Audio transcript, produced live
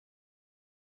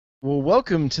Well,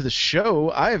 welcome to the show.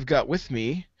 I've got with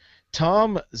me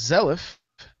Tom Zeliff.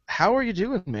 How are you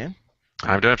doing, man?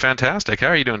 I'm doing fantastic. How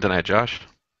are you doing tonight, Josh?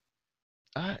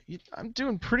 I'm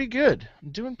doing pretty good.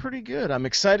 I'm doing pretty good. I'm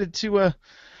excited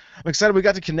we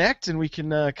got to connect and we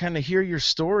can kind of hear your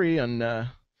story and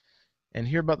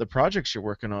hear about the projects you're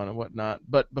working on and whatnot.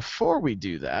 But before we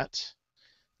do that,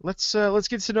 let's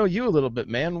get to know you a little bit,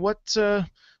 man. What's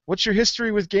your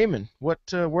history with gaming? Where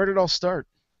did it all start?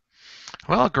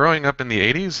 Well, growing up in the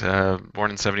 80s,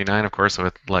 born in 79, of course,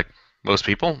 with like most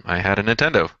people, I had a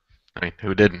Nintendo. I mean,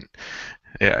 who didn't?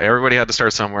 Yeah, everybody had to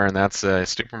start somewhere, and that's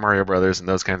Super Mario Brothers and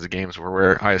those kinds of games were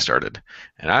where I started.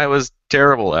 And I was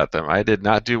terrible at them. I did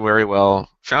not do very well.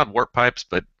 Found warp pipes,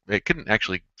 but I couldn't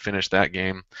actually finish that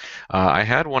game. I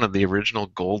had one of the original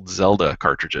gold Zelda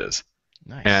cartridges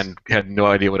Nice. and had no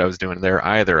idea what I was doing there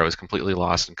either. I was completely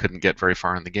lost and couldn't get very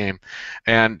far in the game,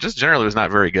 and just generally was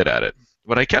not very good at it.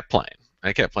 But I kept playing.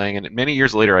 I kept playing, and many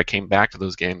years later, I came back to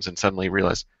those games and suddenly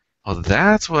realized, oh,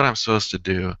 that's what I'm supposed to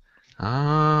do.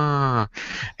 Ah,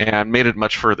 and made it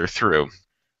much further through,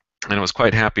 and I was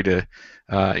quite happy to,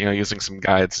 using some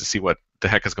guides to see what the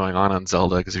heck is going on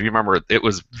Zelda. Because if you remember, it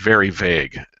was very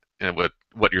vague in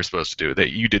what you're supposed to do.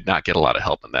 That you did not get a lot of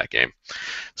help in that game.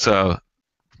 So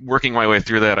working my way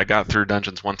through that, I got through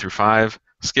dungeons 1 through 5,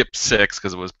 skipped 6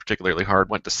 because it was particularly hard,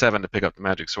 went to 7 to pick up the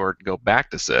magic sword, go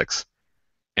back to 6,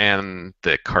 and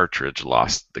the cartridge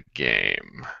lost the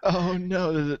game. Oh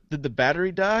no, did the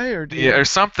battery die or do Yeah, you? or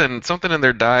something in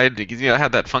there died. I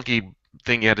had that funky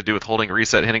thing you had to do with holding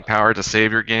reset, hitting power to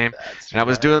save your game, That's and I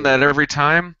was doing right. that every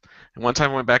time. And one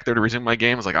time I went back there to resume my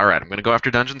game. I was like, all right, I'm going to go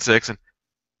after dungeon 6, and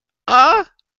ah,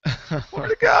 where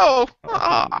to go?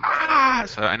 Oh no.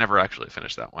 So I never actually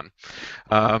finished that one.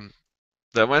 Um,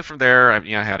 that went from there. I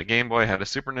had a Game Boy, had a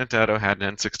Super Nintendo, had an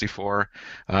N64.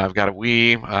 I've got a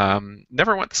Wii.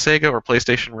 Never went the Sega or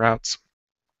PlayStation routes.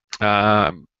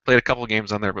 Played a couple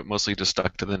games on there, but mostly just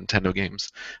stuck to the Nintendo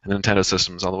games and the Nintendo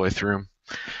systems all the way through.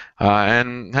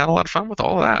 And had a lot of fun with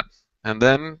all of that. And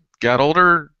then got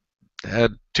older,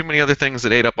 had too many other things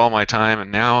that ate up all my time,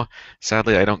 and now,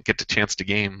 sadly, I don't get the chance to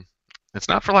game. It's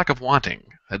not for lack of wanting.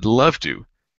 I'd love to.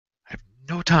 I have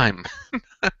no time.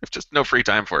 I have just no free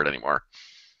time for it anymore.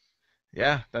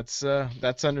 Yeah, that's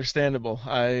understandable.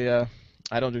 I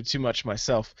don't do too much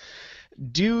myself.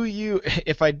 Do you?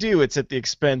 If I do, it's at the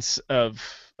expense of.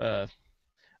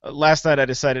 Last night I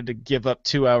decided to give up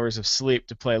 2 hours of sleep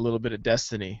to play a little bit of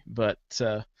Destiny, but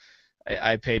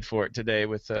I paid for it today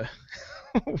with a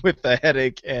with a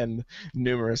headache and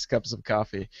numerous cups of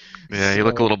coffee. Yeah, you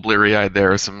look a So little bleary-eyed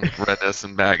there, some redness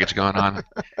and baggage going on.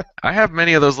 I have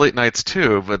many of those late nights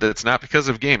too, but it's not because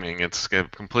of gaming. It's a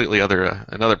completely other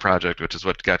another project, which is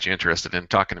what got you interested in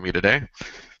talking to me today.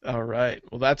 all right.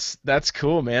 Well, that's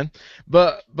cool, man.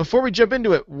 But before we jump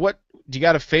into it, what do you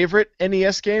got a favorite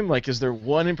NES game? Like, is there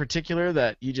one in particular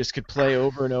that you just could play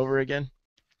over and over again?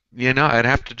 I'd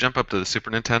have to jump up to the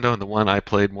Super Nintendo, and the one I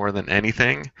played more than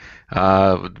anything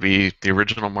would be the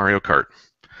original Mario Kart.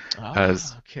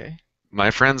 As Ah, okay.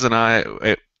 my friends and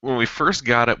when we first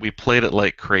got it, we played it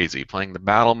like crazy, playing the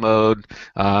battle mode.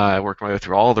 I worked my way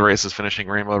through all the races, finishing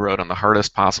Rainbow Road on the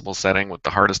hardest possible setting with the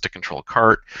hardest to control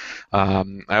cart.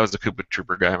 I was the Koopa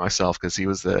Trooper guy myself because he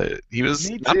was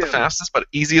Me not the too. fastest, but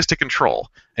easiest to control,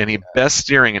 and he best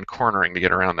steering and cornering to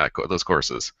get around those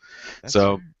courses. That's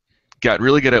So got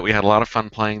really good at it. We had a lot of fun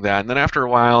playing that, and then after a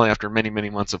while, after many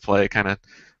months of play, kind of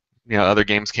other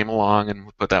games came along, and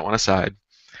we put that one aside.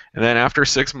 And then after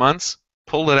 6 months,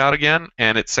 pulled it out again,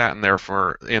 and it sat in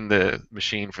the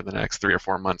machine for the next 3 or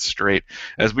 4 months straight,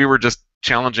 as we were just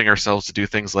challenging ourselves to do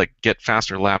things like get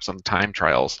faster laps on time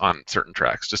trials on certain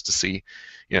tracks, just to see.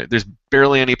 There's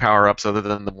barely any power ups other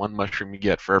than the one mushroom you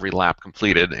get for every lap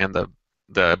completed and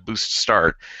the boost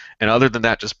start, and other than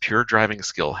that, just pure driving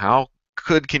skill. How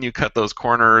can you cut those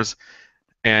corners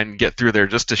and get through there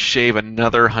just to shave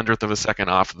another hundredth of a second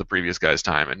off of the previous guy's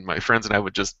time? And my friends and I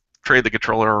would just trade the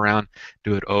controller around,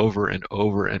 do it over and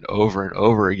over and over and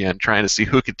over again, trying to see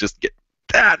who could just get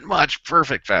that much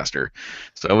perfect faster.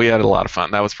 So we had a lot of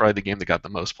fun. That was probably the game that got the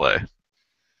most play.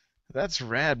 that's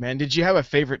rad, man. Did you have a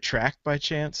favorite track by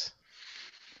chance?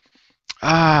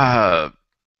 Ah,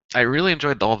 I really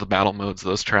enjoyed all the battle modes,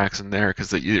 those tracks in there, because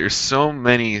there's so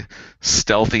many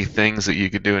stealthy things that you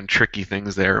could do and tricky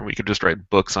things there. We could just write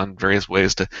books on various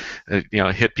ways to,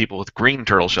 hit people with green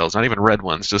turtle shells, not even red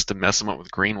ones, just to mess them up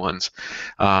with green ones.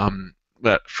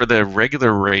 But for the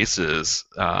regular races,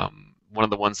 one of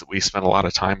the ones that we spent a lot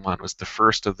of time on was the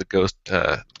first of the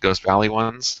Ghost Valley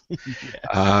ones,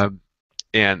 Yes. uh,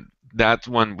 and that's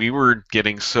when we were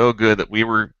getting so good that we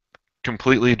were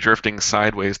completely drifting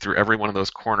sideways through every one of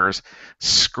those corners,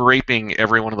 scraping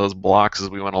every one of those blocks as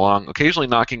we went along, occasionally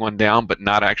knocking one down, but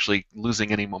not actually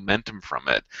losing any momentum from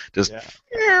it. Just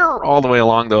Yeah. all the way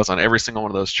along those on every single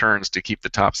one of those turns to keep the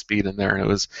top speed in there, and it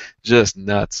was just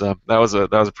nuts. That was a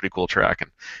pretty cool track,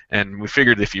 and we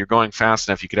figured if you're going fast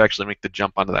enough, you could actually make the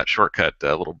jump onto that shortcut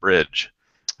little bridge.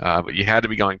 But you had to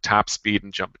be going top speed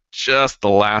and jump just the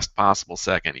last possible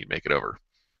second you'd make it over.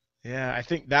 Yeah, I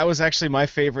think that was actually my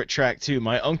favorite track too.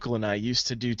 My uncle and I used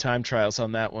to do time trials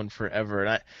on that one forever,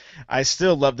 and I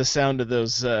still love the sound of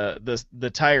those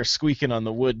the tires squeaking on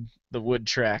the wood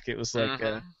track. It was like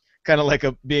Hmm. kind of like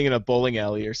a being in a bowling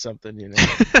alley or something, you know.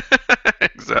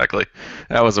 Exactly.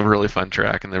 That was a really fun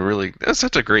track, and it's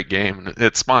such a great game. And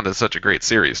it spawned a, such a great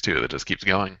series too that just keeps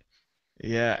going.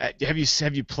 Yeah,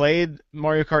 have you played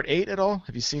Mario Kart 8 at all?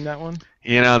 Have you seen that one?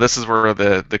 This is where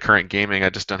the current gaming, I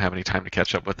just don't have any time to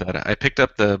catch up with that. I picked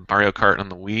up the Mario Kart on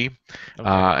the Wii, Okay.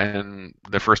 and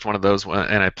the first one of those,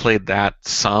 and I played that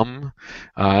some.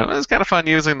 It was kind of fun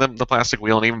using the plastic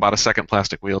wheel, and even bought a second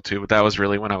plastic wheel too. But that was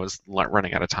really when I was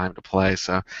running out of time to play,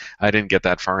 so I didn't get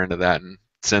that far into that. And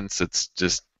since it's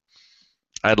just,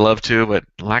 I'd love to, but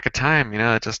lack of time,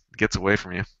 it just gets away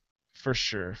from you. For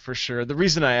sure, for sure. The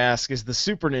reason I ask is the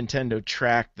Super Nintendo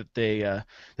track that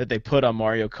they put on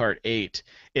Mario Kart 8.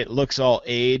 It looks all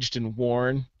aged and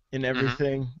worn and Hmm.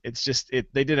 everything. It's just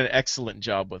it they did an excellent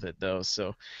job with it though.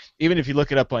 So even if you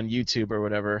look it up on YouTube or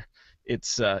whatever,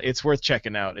 it's worth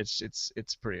checking out.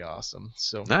 It's pretty awesome.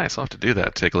 So Nice. I'll have to do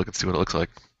that. Take a look and see what it looks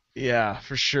like. yeah,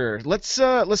 for sure. Let's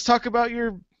talk about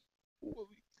your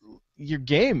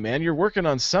game, man. You're working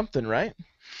on something, right?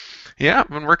 Yeah, I've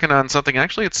been working on something.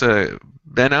 Actually, it's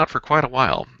been out for quite a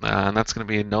while, and that's going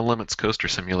to be NoLimits Coaster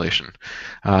Simulation.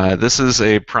 This is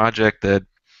a project that,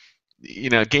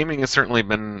 gaming has certainly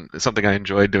been something I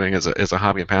enjoyed doing as a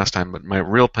hobby and pastime. But one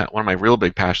of my real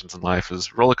big passions in life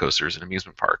is roller coasters and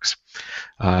amusement parks.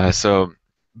 So,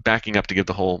 backing up to give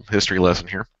the whole history lesson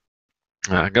here.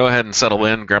 Go ahead and settle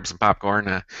in, grab some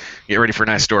popcorn, get ready for a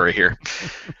nice story here.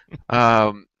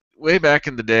 Way back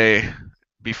in the day,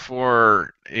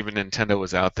 before even Nintendo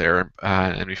was out there,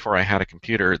 and before I had a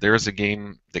computer, there was a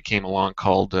game that came along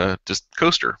called just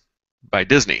Coaster by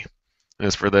Disney. It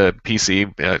was for the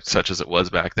PC, such as it was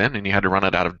back then, and you had to run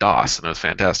it out of DOS, and it was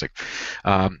fantastic.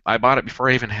 I bought it before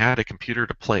I even had a computer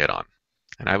to play it on,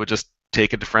 and I would just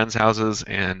take it to friends' houses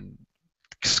and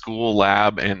school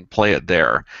lab and play it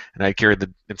there. And I carried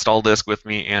the install disc with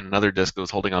me and another disc that was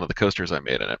holding onto the coasters I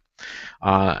made in it.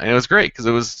 And it was great because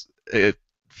it was a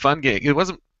fun game. It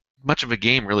wasn't much of a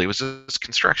game really. It was just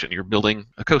construction. You're building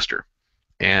a coaster,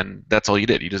 and that's all you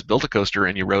did. You just built a coaster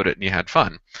and you rode it and you had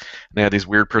fun. And they had these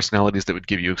weird personalities that would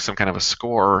give you some kind of a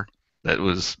score that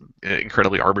was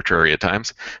incredibly arbitrary at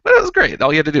times, but it was great.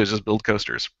 All you had to do was just build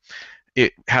coasters.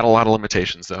 It had a lot of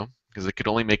limitations though, because it could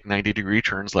only make 90-degree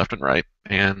turns left and right,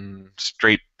 and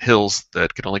straight hills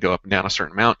that could only go up and down a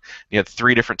certain amount. You had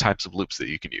three different types of loops that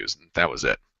you could use, and that was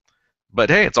it. But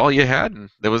hey, it's all you had, and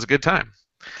it was a good time.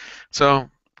 So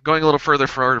going a little further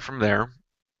forward from there,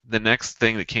 the next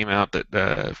thing that came out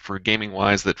that for gaming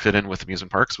wise that fit in with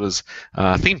amusement parks was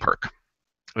Theme Park,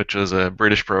 which was a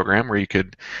British program where you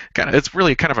could it's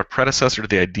really kind of a predecessor to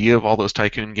the idea of all those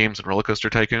tycoon games and Roller Coaster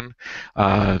Tycoon.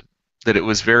 Uh, that it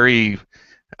was very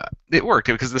it worked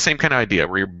because the same kind of idea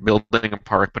where you're building a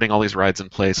park, putting all these rides in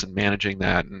place, and managing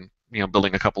that, and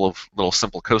building a couple of little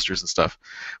simple coasters and stuff,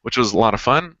 which was a lot of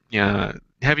fun. Yeah,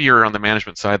 heavier on the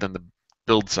management side than the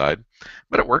build side,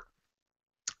 but it worked.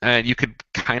 And you could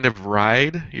kind of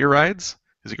ride your rides.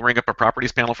 Because you can bring up a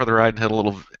properties panel for the ride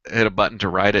and hit a button to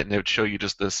ride it, and it would show you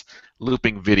just this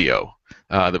looping video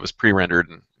that was pre-rendered,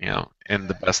 and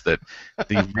the best that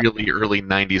the really early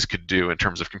 '90s could do in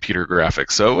terms of computer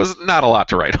graphics. So it was not a lot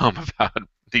to write home about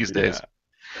these days. Yeah.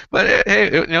 But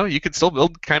hey, you could still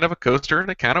build kind of a coaster,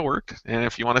 and it kind of worked. And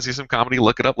if you want to see some comedy,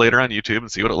 look it up later on YouTube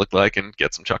and see what it looked like and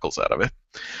get some chuckles out of it.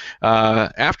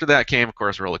 After that came, of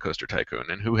course, Roller Coaster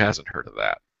Tycoon, and who hasn't heard of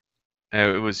that?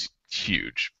 It was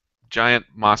huge, giant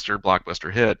monster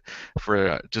blockbuster hit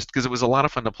for just because it was a lot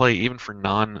of fun to play, even for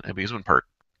non-amusement park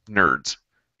nerds.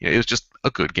 It was just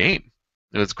a good game.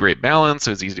 It was great balance.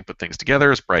 It was easy to put things together.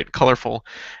 It was bright and colorful.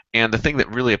 And the thing that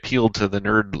really appealed to the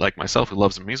nerd like myself who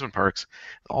loves amusement parks,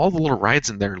 all the little rides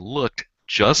in there looked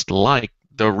just like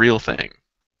the real thing.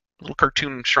 Little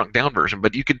cartoon shrunk down version,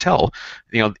 but you could tell,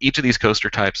 each of these coaster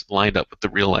types lined up with the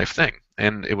real life thing,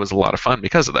 and it was a lot of fun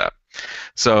because of that.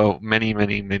 So many,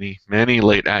 many, many, many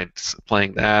late nights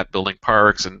playing that, building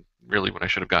parks, and really when I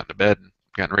should have gotten to bed and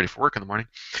gotten ready for work in the morning.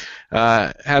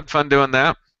 Had fun doing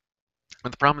that.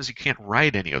 But the problem is you can't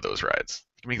ride any of those rides.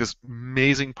 You can make this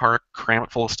amazing park, cram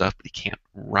it full of stuff, but you can't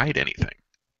ride anything.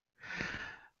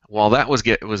 While that was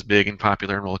big and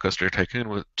popular and Roller Coaster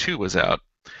Tycoon 2 was out,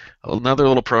 another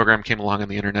little program came along on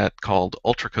the internet called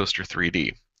Ultra Coaster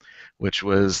 3D, which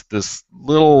was this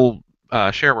little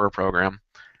shareware program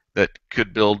that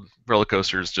could build roller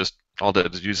coasters. Just all it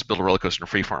did is use build a roller coaster in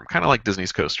freeform, kind of like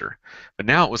Disney's coaster. But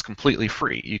now it was completely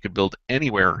free. You could build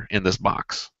anywhere in this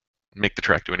box, make the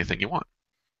track do anything you want,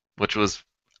 which was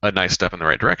a nice step in the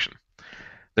right direction.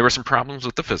 There were some problems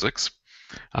with the physics.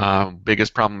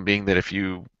 Biggest problem being that if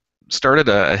you started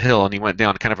a hill and you went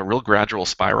down kind of a real gradual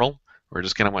spiral, where it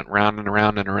just kind of went round and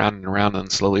around and around and around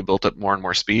and slowly built up more and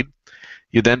more speed,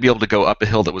 you'd then be able to go up a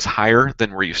hill that was higher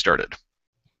than where you started.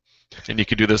 And you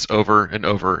could do this over and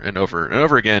over and over and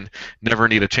over again. Never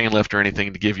need a chain lift or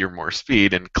anything to give you more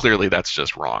speed, and clearly that's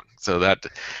just wrong. So that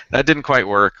didn't quite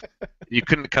work. You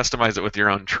couldn't customize it with your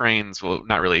own trains. Well,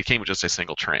 not really. It came with just a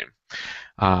single train.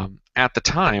 At the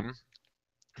time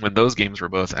when those games were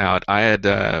both out, I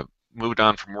had moved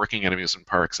on from working at amusement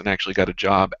parks and actually got a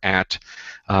job at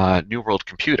New World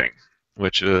Computing,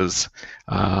 which is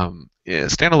a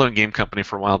standalone game company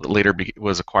for a while that later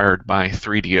was acquired by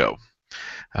 3DO.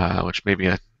 Which may be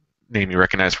a name you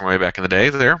recognize from way back in the day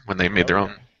there when they made Oh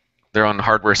yeah. their own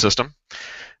hardware system,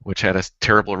 which had a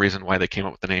terrible reason why they came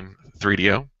up with the name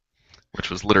 3DO, which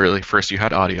was literally first you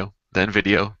had audio, then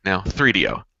video, now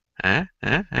 3DO.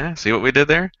 See what we did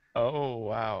there? Oh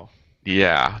wow.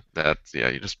 Yeah.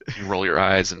 You roll your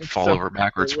eyes and That's fall over something I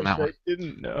backwards from wish that I one.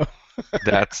 didn't know.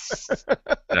 That's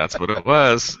that's what it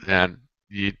was, and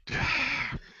you.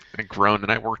 I groaned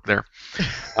and I worked there.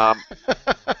 Um,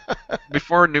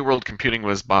 Before New World Computing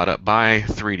was bought up by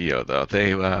 3DO, though,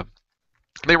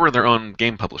 they were their own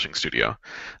game publishing studio,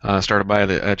 started by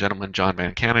a gentleman, John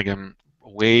Van Cannigan,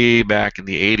 way back in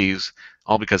the 80s,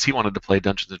 all because he wanted to play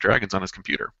Dungeons and Dragons on his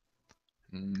computer.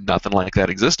 Nothing like that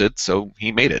existed, so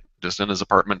he made it just in his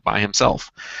apartment by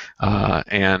himself,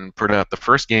 and put out the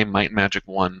first game, Might and Magic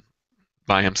 1,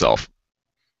 by himself.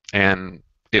 And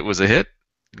it was a hit.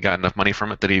 Got enough money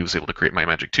from it that he was able to create Might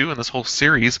and Magic 2 and this whole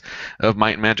series of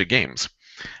Might and Magic games.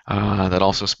 That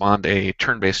also spawned a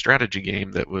turn-based strategy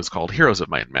game that was called Heroes of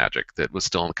Might and Magic that was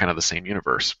still in kind of the same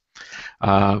universe.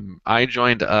 I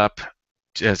joined up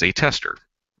as a tester,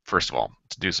 first of all,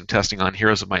 to do some testing on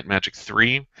Heroes of Might and Magic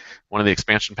 3, one of the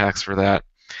expansion packs for that,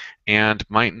 and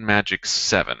Might and Magic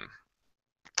 7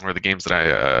 were the games that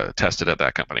I tested at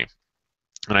that company.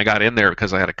 And I got in there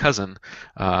because I had a cousin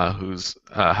whose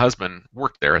husband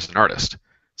worked there as an artist.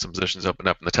 Some positions opened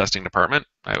up in the testing department.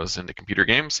 I was into computer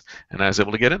games, and I was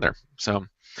able to get in there. So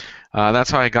that's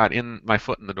how I got in my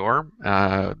foot in the door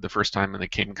the first time in the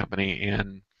game company,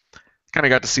 and kind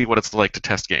of got to see what it's like to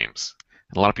test games.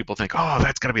 And a lot of people think, oh,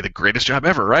 that's got to be the greatest job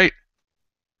ever, right?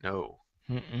 No.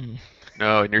 Mm-mm.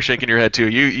 No, and you're shaking your head too.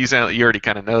 You already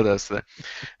kind of know this,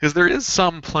 because there is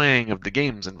some playing of the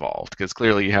games involved. Because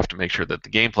clearly you have to make sure that the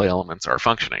gameplay elements are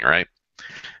functioning, right?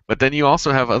 But then you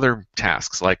also have other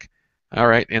tasks like, all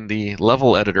right, in the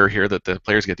level editor here that the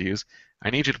players get to use, I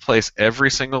need you to place every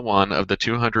single one of the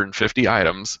 250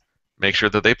 items, make sure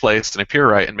that they placed and appear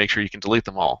right, and make sure you can delete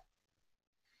them all.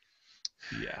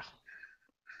 Yeah.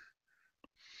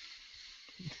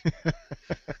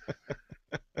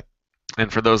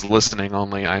 And for those listening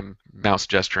only, I'm mouse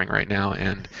gesturing right now,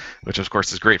 and which of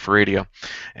course is great for radio.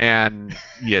 And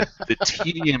yet the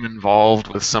tedium involved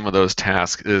with some of those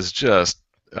tasks is just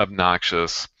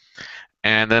obnoxious.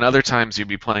 And then other times you'd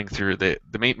be playing through the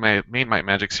main Might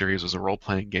Magic series was a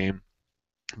role-playing game,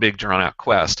 big drawn-out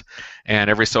quest, and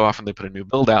every so often they put a new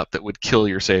build out that would kill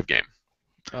your save game.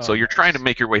 So Oh, you're trying to nice.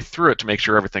 make your way through it to make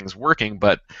sure everything's working,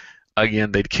 but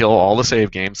again, they'd kill all the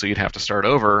save games, so you'd have to start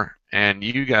over. And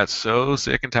you got so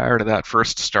sick and tired of that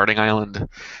first starting island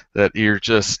that you're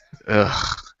just,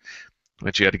 ugh.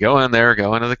 But you had to go in there,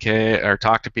 go into the cave, or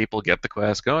talk to people, get the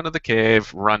quest, go into the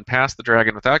cave, run past the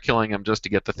dragon without killing him just to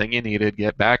get the thing you needed,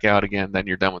 get back out again, then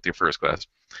you're done with your first quest.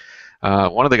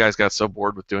 One of the guys got so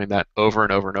bored with doing that over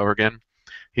and over and over again,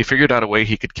 he figured out a way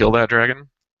he could kill that dragon,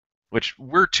 which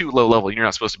we're too low level. You're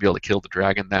not supposed to be able to kill the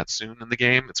dragon that soon in the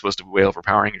game. It's supposed to be way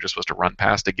overpowering. You're just supposed to run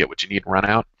past it, get what you need, and run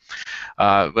out.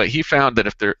 But he found that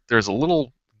if there's a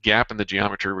little gap in the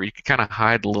geometry where you could kind of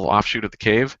hide the little offshoot of the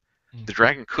cave, the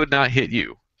dragon could not hit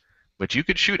you. But you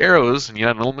could shoot arrows, and you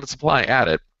had an unlimited supply at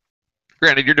it.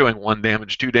 Granted, you're doing 1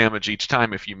 damage, 2 damage each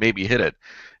time if you maybe hit it.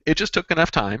 It just took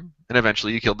enough time, and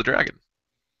eventually you killed the dragon.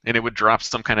 And it would drop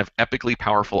some kind of epically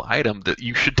powerful item that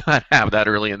you should not have that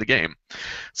early in the game.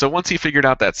 So once he figured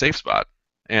out that safe spot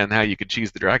and how you could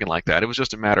cheese the dragon like that, it was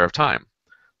just a matter of time.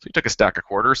 So he took a stack of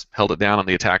quarters, held it down on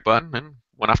the attack button, and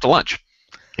went off to lunch.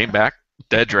 Came back,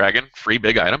 Dead dragon, free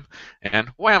big item, and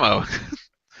whammo.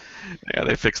 Yeah,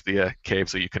 they fixed the cave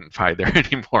so you couldn't hide there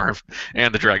anymore,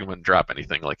 and the dragon wouldn't drop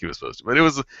anything like he was supposed to. But it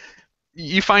was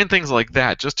you find things like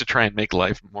that just to try and make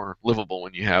life more livable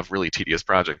when you have really tedious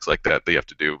projects like that you have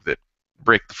to do that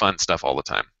break the fun stuff all the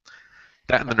time.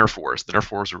 That and the Nerf wars. The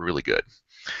Nerf wars were really good.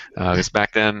 Because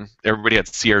back then, everybody had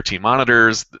CRT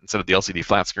monitors instead of the LCD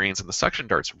flat screens, and the suction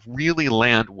darts really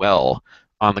land well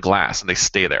on the glass, and they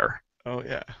stay there. Oh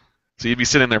yeah. So you'd be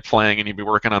sitting there playing, and you'd be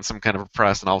working on some kind of a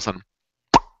press, and all of a sudden,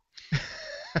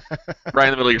 right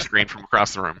in the middle of your screen from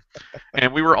across the room.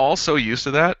 And we were all so used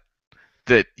to that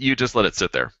that you just let it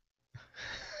sit there.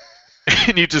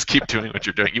 And you just keep doing what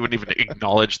you're doing. You wouldn't even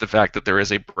acknowledge the fact that there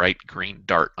is a bright green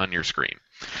dart on your screen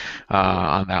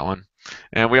on that one.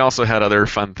 And we also had other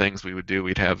fun things we would do.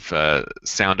 We'd have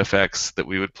sound effects that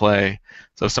we would play.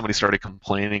 So if somebody started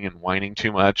complaining and whining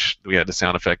too much, we had the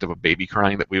sound effect of a baby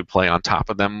crying that we would play on top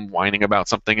of them whining about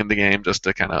something in the game, just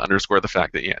to kind of underscore the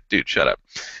fact that, yeah, dude, shut up.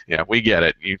 Yeah, we get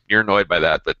it. You're annoyed by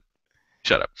that, but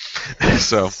shut up.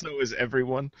 So So is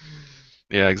everyone.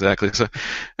 yeah, exactly. So,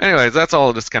 anyways, that's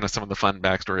all just kind of some of the fun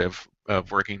backstory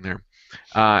of working there.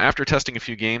 After testing a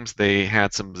few games, they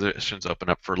had some positions open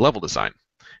up for level design.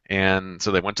 And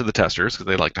so they went to the testers, because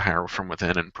they like to hire from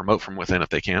within and promote from within if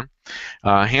they can,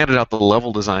 handed out the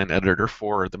level design editor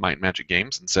for the Might and Magic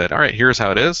games and said, all right, here's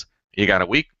how it is. You got a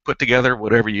week, put together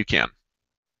whatever you can.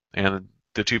 And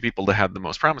the two people that had the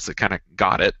most promise that kind of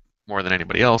got it more than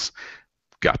anybody else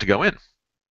got to go in.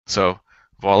 So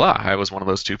voila, I was one of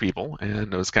those two people,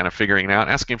 and I was kind of figuring it out,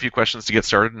 asking a few questions to get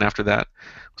started, and after that,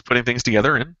 I was putting things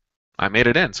together, and I made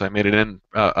it in. So I made it in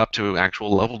up to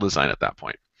actual level design at that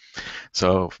point.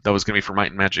 So that was going to be for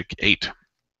Might and Magic 8.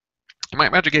 Might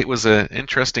and Magic 8 was an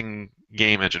interesting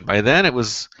game engine. By then, it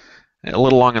was a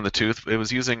little long in the tooth. It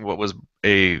was using what was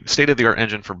a state-of-the-art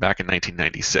engine from back in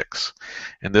 1996,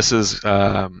 and this is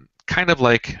kind of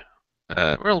like,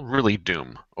 well, really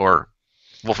Doom or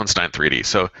Wolfenstein 3D.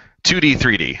 So 2D,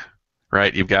 3D,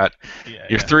 right? You've got Yeah,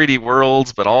 your yeah. 3D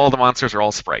worlds, but all the monsters are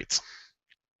all sprites.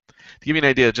 To give you an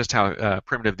idea of just how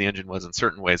primitive the engine was in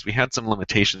certain ways, we had some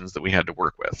limitations that we had to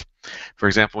work with. For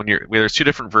example, there's two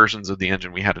different versions of the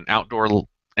engine. We had an outdoor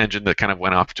engine that kind of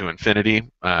went off to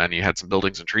infinity, and you had some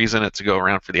buildings and trees in it to go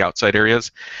around for the outside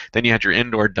areas. Then you had your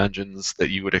indoor dungeons that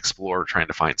you would explore trying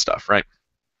to find stuff, right?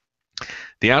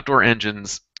 The outdoor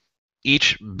engines,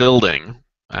 each building,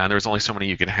 there was only so many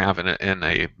you could have in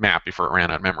a map before it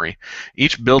ran out of memory.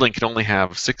 Each building could only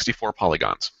have 64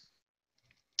 polygons.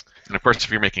 And of course, if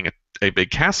you're making a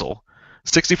big castle,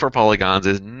 64 polygons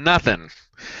is nothing.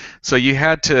 So you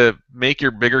had to make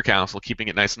your bigger castle, keeping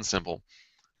it nice and simple,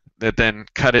 that then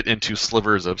cut it into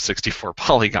slivers of 64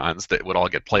 polygons that would all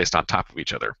get placed on top of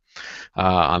each other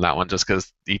on that one, just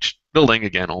because each building,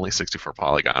 again, only 64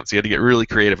 polygons. So you had to get really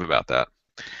creative about that.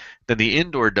 Then the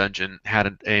indoor dungeon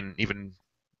had an even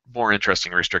more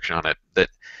interesting restriction on it, that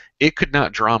it could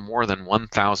not draw more than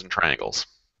 1,000 triangles,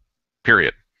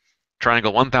 period.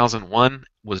 Triangle 1001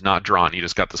 was not drawn. You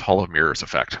just got this Hall of Mirrors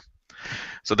effect.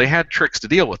 So they had tricks to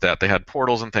deal with that. They had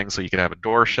portals and things so you could have a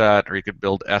door shut, or you could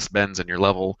build S-bends in your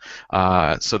level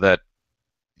so that,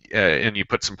 and you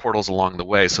put some portals along the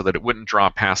way so that it wouldn't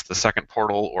draw past the second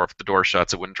portal, or if the door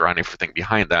shuts, it wouldn't draw anything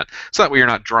behind that. So that way you're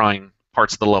not drawing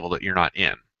parts of the level that you're not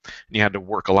in. And you had to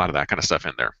work a lot of that kind of stuff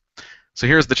in there. So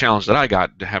here's the challenge that I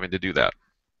got having to do that.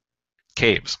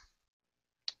 Caves.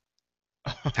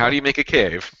 How do you make a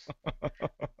cave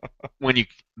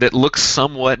that looks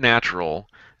somewhat natural,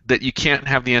 that you can't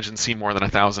have the engine see more than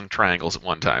 1,000 triangles at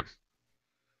one time?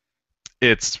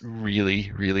 It's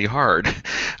really, really hard.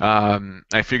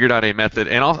 I figured out a method,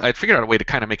 and I figured out a way to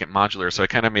kind of make it modular. So I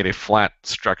kind of made a flat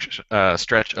stretch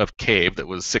of cave that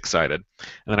was six-sided, and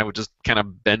then I would just kind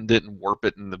of bend it and warp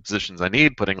it in the positions I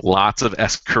need, putting lots of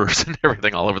S curves and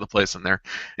everything all over the place in there,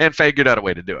 and figured out a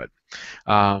way to do it.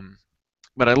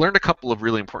 But I learned a couple of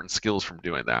really important skills from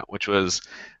doing that, which was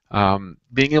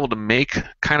being able to make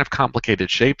kind of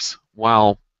complicated shapes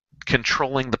while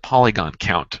controlling the polygon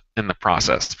count in the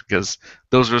process, because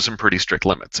those are some pretty strict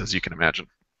limits, as you can imagine.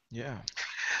 Yeah.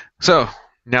 So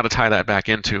now to tie that back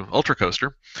into Ultra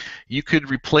Coaster, you could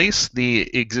replace the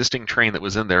existing train that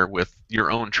was in there with your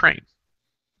own train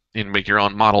and make your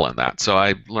own model in that. So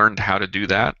I learned how to do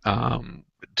that.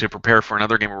 To prepare for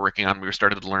another game we're working on, we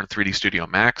started to learn 3D Studio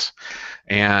Max,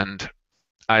 and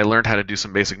I learned how to do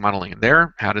some basic modeling in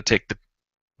there, how to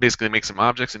basically make some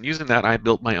objects, and using that I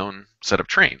built my own set of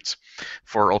trains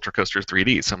for Ultra Coaster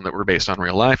 3D, some that were based on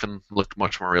real life and looked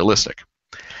much more realistic.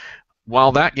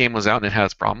 While that game was out and it had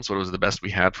its problems, but it was the best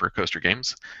we had for coaster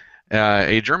games,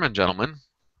 a German gentleman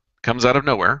comes out of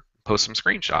nowhere, posts some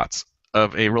screenshots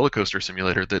of a roller coaster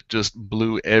simulator that just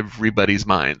blew everybody's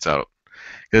minds out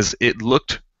because it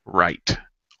looked right.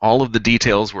 All of the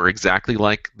details were exactly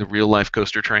like the real life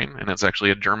coaster train, and it's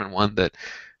actually a German one that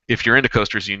if you're into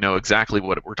coasters, you know exactly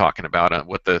what we're talking about.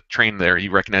 What the train there,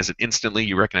 you recognize it instantly.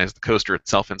 You recognize the coaster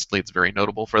itself instantly. It's very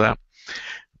notable for that.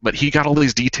 But he got all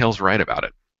these details right about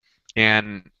it.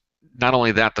 And not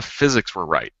only that, the physics were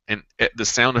right, and the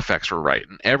sound effects were right,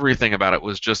 and everything about it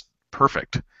was just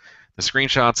perfect. The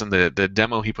screenshots and the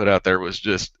demo he put out there was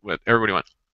just what everybody went,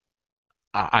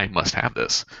 I must have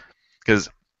this. Because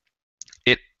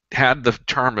it had the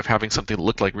charm of having something that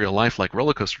looked like real life, like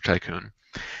Roller Coaster Tycoon.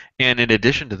 And in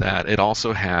addition to that, it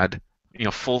also had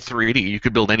full 3D. You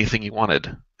could build anything you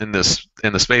wanted in the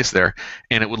space there,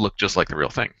 and it would look just like the real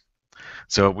thing.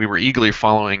 So we were eagerly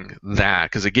following that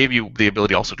because it gave you the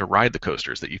ability also to ride the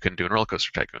coasters that you couldn't do in Roller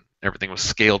Coaster Tycoon. Everything was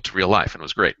scaled to real life and it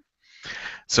was great.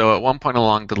 So at one point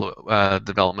along the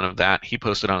development of that, he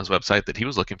posted on his website that he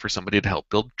was looking for somebody to help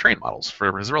build train models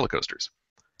for his roller coasters.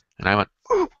 And I went,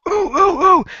 ooh, ooh, ooh,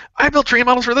 ooh! I built train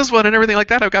models for this one and everything like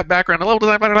that. I've got background and level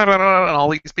design, blah, blah, blah, blah, and all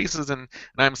these pieces, and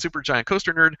I'm a super giant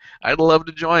coaster nerd. I'd love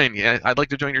to join. Yeah, I'd like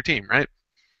to join your team, right?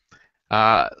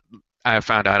 Uh, I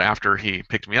found out after he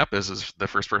picked me up as the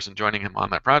first person joining him on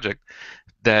that project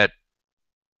that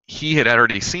he had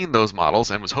already seen those models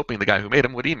and was hoping the guy who made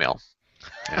them would email.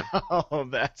 And, Oh,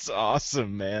 that's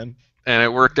awesome, man. and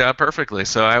it worked out perfectly.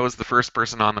 So I was the first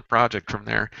person on the project from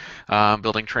there,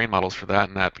 building train models for that,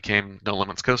 and that became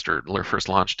NoLimits Coaster. First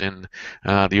launched in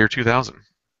the year 2000.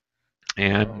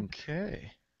 And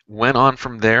Okay. went on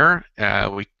from there.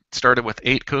 We started with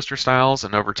 8 coaster styles,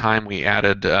 and over time we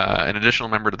added an additional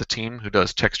member to the team who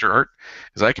does texture art.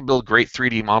 Because I can build great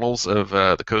 3D models of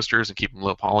the coasters and keep them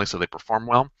low poly so they perform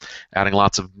well, adding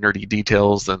lots of nerdy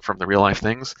details from the real life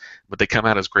things, but they come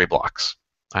out as gray blocks.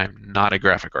 I'm not a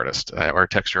graphic artist or a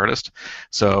texture artist,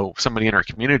 so somebody in our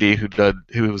community who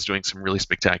was doing some really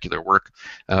spectacular work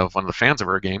of one of the fans of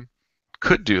our game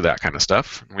could do that kind of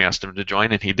stuff. We asked him to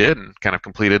join, and he did, and kind of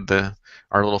completed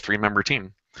our little 3-member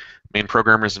team. Main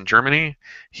programmer is in Germany.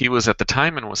 He was at the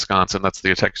time in Wisconsin. That's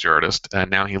the texture artist,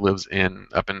 and now he lives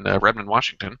up in Redmond,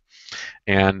 Washington,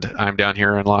 and I'm down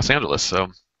here in Los Angeles. So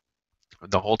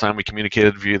the whole time we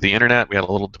communicated via the internet. We had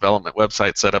a little development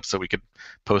website set up so we could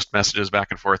post messages back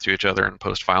and forth to each other and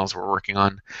post files we're working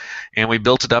on, and we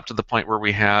built it up to the point where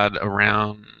we had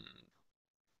around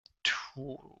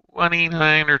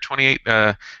 29 or 28.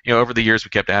 Over the years we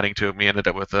kept adding to it. We ended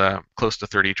up with close to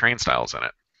 30 train styles in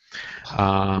it.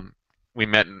 We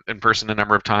met in person a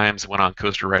number of times, went on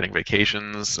coaster riding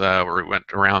vacations where we went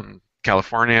around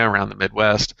California, around the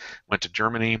Midwest, went to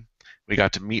Germany. We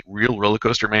got to meet real roller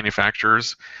coaster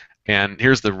manufacturers. And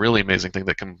here's the really amazing thing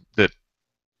that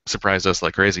surprised us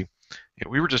like crazy.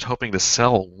 We were just hoping to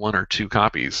sell 1 or 2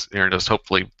 copies, and just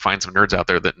hopefully find some nerds out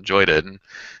there that enjoyed it and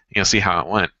see how it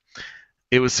went.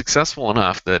 It was successful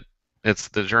enough that it's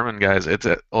the German guys.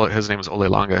 His name is Ole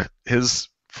Lange. His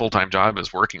full-time job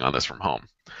is working on this from home.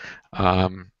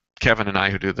 Kevin and I,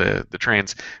 who do the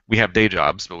trains, we have day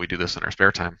jobs, but we do this in our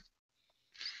spare time.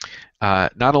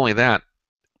 Not only that,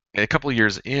 a couple of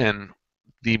years in,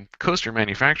 the coaster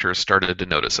manufacturers started to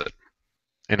notice it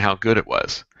and how good it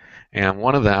was. And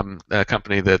one of them, a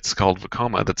company that's called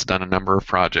Vekoma, that's done a number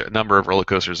of roller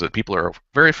coasters that people are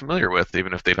very familiar with,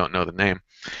 even if they don't know the name,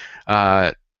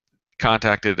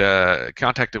 contacted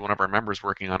one of our members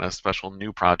working on a special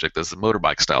new project. That's a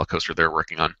motorbike style coaster they're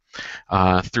working on.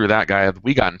 Through that guy,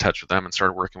 we got in touch with them and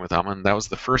started working with them, and that was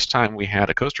the first time we had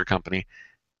a coaster company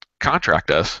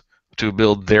contract us to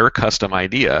build their custom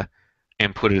idea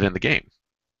and put it in the game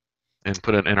and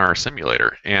put it in our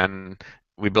simulator. And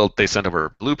they sent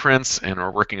over blueprints, and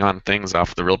we're working on things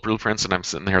off the real blueprints, and I'm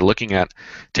sitting there looking at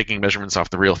taking measurements off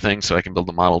the real thing so I can build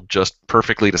the model just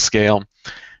perfectly to scale,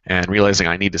 and realizing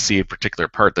I need to see a particular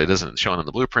part that isn't shown in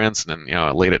the blueprints. And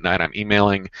then late at night I'm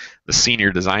emailing the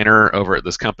senior designer over at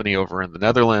this company over in the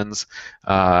Netherlands,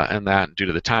 and that due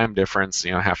to the time difference,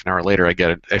 half an hour later I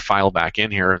get a file back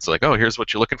in here. It's like, oh, here's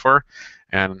what you're looking for,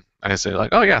 and I say like,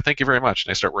 oh yeah, thank you very much,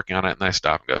 and I start working on it, and I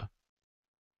stop and go,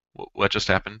 what just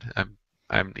happened?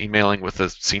 I'm emailing with a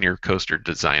senior coaster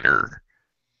designer.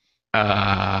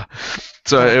 So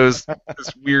it was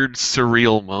this weird,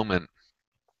 surreal moment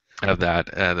of that.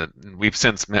 We've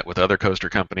since met with other coaster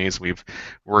companies. We've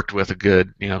worked with a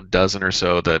good, dozen or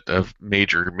so of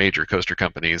major coaster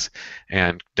companies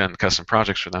and done custom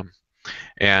projects for them.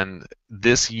 And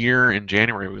this year in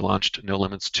January, we launched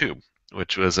NoLimits 2,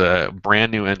 which was a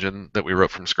brand new engine that we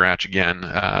wrote from scratch again.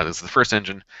 This is the first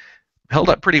engine held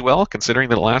up pretty well considering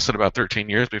that it lasted about 13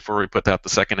 years before we put out the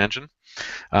second engine.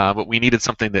 But we needed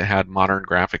something that had modern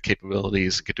graphic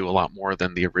capabilities and could do a lot more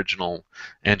than the original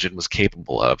engine was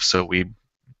capable of. So we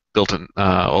built an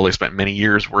Ole spent many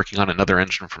years working on another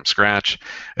engine from scratch,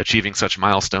 achieving such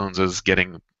milestones as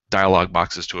getting dialog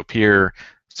boxes to appear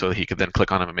so that he could then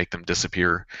click on them and make them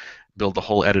disappear. Build the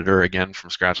whole editor again from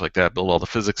scratch like that, build all the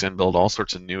physics in, build all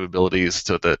sorts of new abilities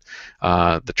so that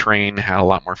the train had a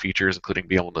lot more features, including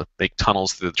being able to make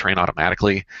tunnels through the train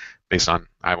automatically based on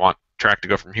I want track to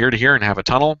go from here to here and have a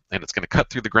tunnel, and it's going to cut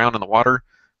through the ground and the water,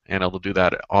 and it'll do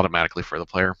that automatically for the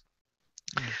player.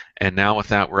 Mm. And now with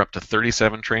that, we're up to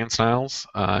 37 train styles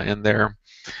in there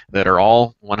that are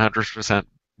all 100%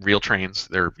 real trains.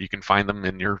 You can find them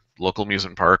in your local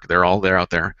amusement park. They're all there out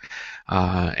there.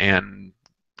 And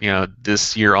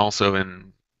this year also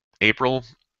in April,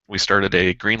 we started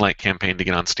a greenlight campaign to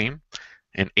get on Steam.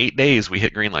 In 8 days, we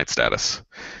hit greenlight status,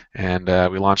 and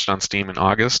we launched on Steam in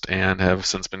August and have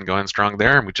since been going strong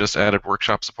there. And we just added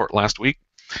workshop support last week,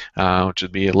 which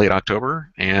would be late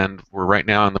October, and we're right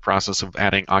now in the process of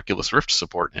adding Oculus Rift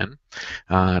support in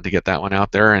to get that one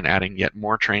out there and adding yet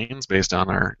more trains based on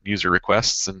our user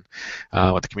requests and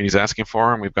what the community is asking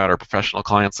for. And we've got our professional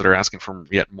clients that are asking for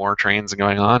yet more trains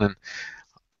going on, and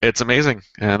it's amazing.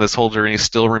 And this whole journey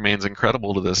still remains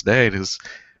incredible to this day because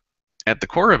at the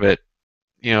core of it,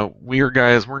 we're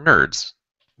nerds.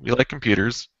 We like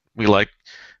computers. We like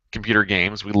computer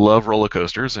games. We love roller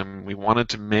coasters, and we wanted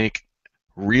to make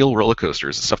real roller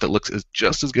coasters, stuff that looks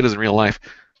just as good as in real life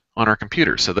on our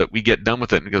computer, so that we get done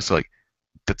with it and it goes like,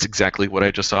 that's exactly what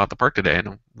I just saw at the park today.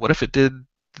 And what if it did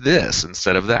this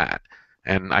instead of that?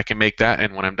 And I can make that,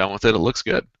 and when I'm done with it, it looks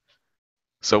good.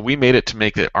 So we made it to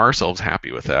make ourselves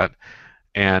happy with that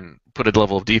and put a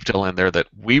level of detail in there that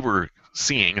we were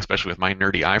seeing, especially with my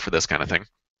nerdy eye for this kind of thing.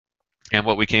 And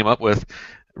what we came up with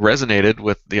resonated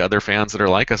with the other fans that are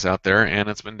like us out there, and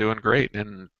it's been doing great.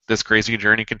 And this crazy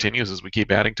journey continues as we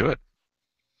keep adding to it.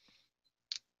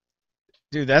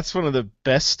 Dude, that's one of the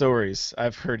best stories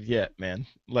I've heard yet, man.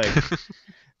 Like,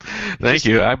 Thank just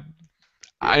you.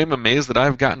 I'm amazed that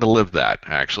I've gotten to live that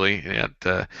actually. And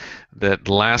that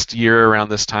last year around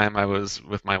this time, I was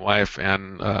with my wife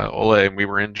and Ole, and we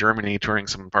were in Germany touring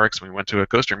some parks. And we went to a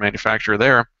coaster manufacturer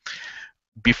there.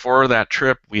 Before that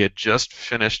trip, we had just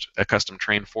finished a custom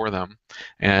train for them,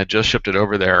 and had just shipped it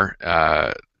over there.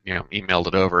 Emailed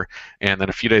it over, and then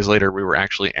a few days later, we were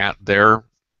actually at their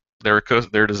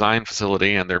design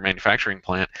facility and their manufacturing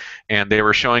plant, and they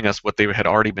were showing us what they had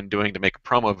already been doing to make a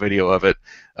promo video of it,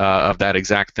 of that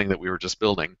exact thing that we were just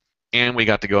building. And we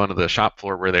got to go into the shop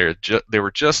floor where they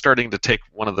were just starting to take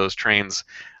one of those trains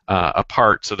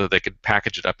apart so that they could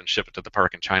package it up and ship it to the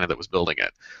park in China that was building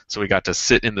it. So we got to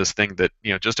sit in this thing that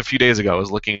just a few days ago I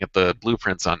was looking at the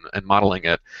blueprints on and modeling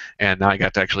it, and now I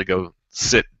got to actually go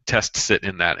sit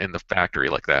in the factory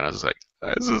like that. And I was like,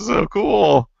 this is so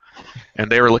cool.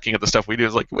 And they were looking at the stuff we do.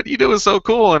 It's like, what you do is so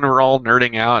cool, and we're all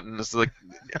nerding out. And it's like,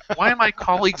 why am I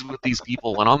colleagues with these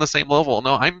people and on the same level?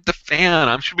 No, I'm the fan.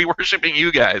 I should be worshiping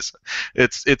you guys.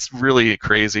 It's really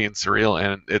crazy and surreal,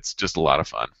 and it's just a lot of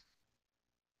fun.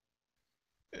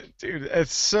 dude,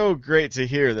 it's so great to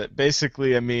hear that.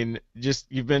 Basically, I mean, just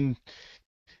you've been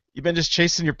just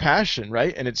chasing your passion,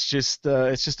 right? And it's just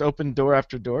opened door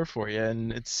after door for you,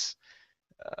 and it's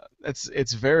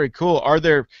very cool. Are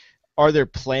there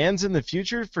plans in the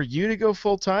future for you to go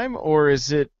full time, or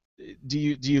is it do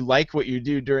you like what you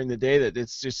do during the day that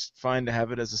it's just fine to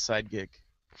have it as a side gig?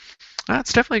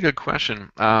 That's definitely a good question.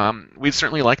 We'd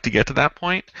certainly like to get to that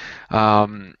point.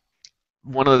 Um,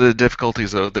 One of the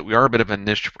difficulties, though, that we are a bit of a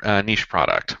niche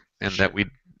product, and that Sure.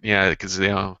 yeah, because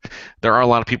there are a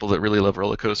lot of people that really love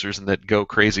roller coasters and that go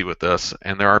crazy with this,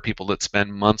 and there are people that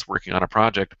spend months working on a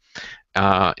project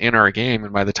in our game,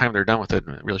 and by the time they're done with it,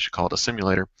 I really should call it a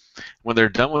simulator. When they're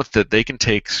done with it, they can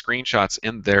take screenshots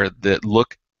in there that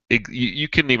look. You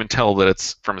couldn't even tell that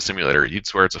it's from a simulator. You'd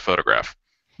swear it's a photograph,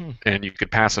 Hmm. and you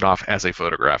could pass it off as a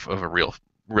photograph of a real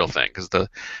thing because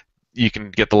you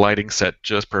can get the lighting set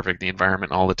just perfect, the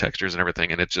environment, all the textures and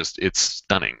everything, and it's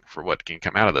stunning for what can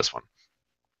come out of this one.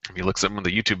 If you look at some of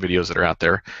the YouTube videos that are out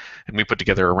there, and we put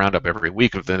together a roundup every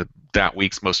week of that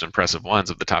week's most impressive ones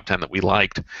of the top 10 that we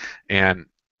liked, and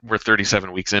we're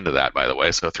 37 weeks into that, by the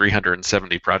way, so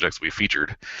 370 projects we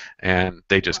featured, and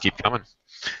they just keep coming.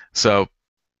 So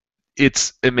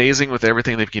it's amazing with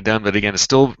everything that can be done, but again, it's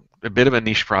still a bit of a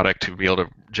niche product to be able to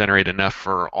generate enough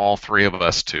for all three of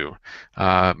us to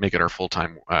make it our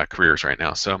full-time careers right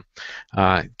now. So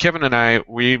Kevin and I,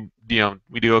 we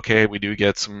do okay. We do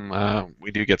get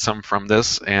some from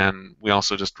this, and we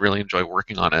also just really enjoy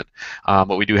working on it.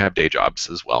 But we do have day jobs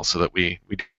as well, so that we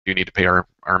do need to pay our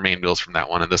main bills from that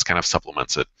one, and this kind of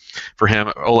supplements it. For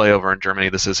him, Ole over in Germany,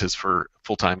 this is his for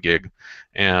full-time gig,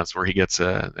 and it's where he gets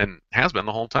and has been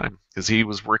the whole time because he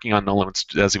was working on No Limits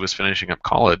as he was finishing up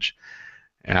college,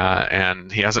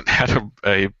 and he hasn't had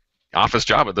a office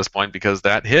job at this point because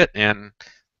that hit, and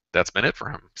that's been it for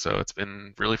him. So it's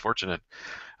been really fortunate.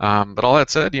 But all that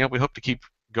said, we hope to keep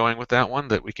going with that one,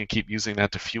 that we can keep using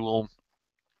that to fuel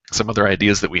some other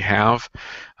ideas that we have,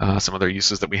 some other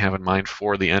uses that we have in mind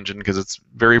for the engine, because it's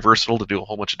very versatile to do a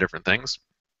whole bunch of different things.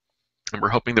 And we're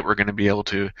hoping that we're going to be able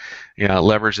to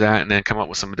leverage that and then come up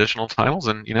with some additional titles.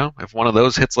 And, if one of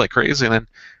those hits like crazy, then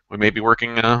we may be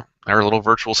working our little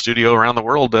virtual studio around the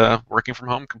world, working from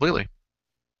home completely.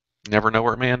 Never know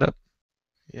where it may end up.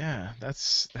 Yeah,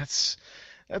 that's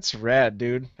rad,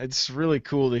 dude. It's really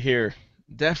cool to hear.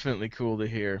 Definitely cool to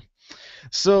hear.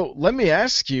 So let me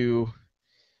ask you,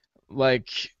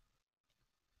 like,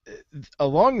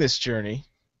 along this journey,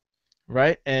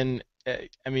 right? And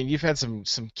I mean, you've had some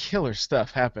killer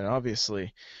stuff happen,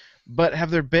 obviously. But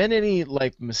have there been any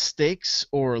like mistakes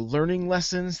or learning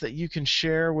lessons that you can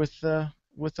share with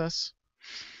us?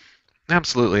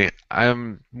 Absolutely.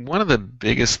 One of the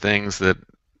biggest things that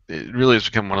it really has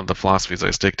become one of the philosophies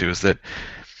I stick to is that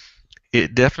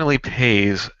it definitely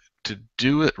pays to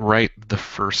do it right the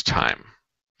first time.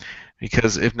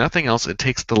 Because if nothing else, it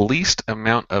takes the least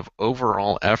amount of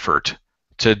overall effort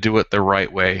to do it the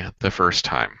right way the first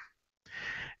time.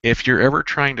 If you're ever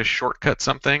trying to shortcut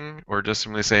something or just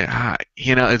simply say,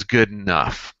 it's good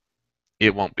enough,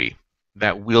 it won't be.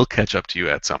 That will catch up to you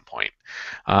at some point.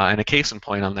 And a case in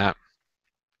point on that,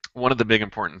 one of the big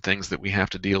important things that we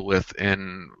have to deal with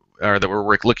or that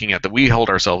we're looking at, that we hold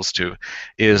ourselves to,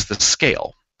 is the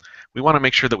scale. We want to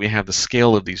make sure that we have the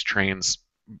scale of these trains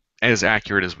as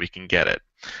accurate as we can get it.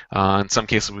 In some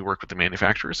cases, we work with the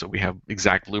manufacturer, so we have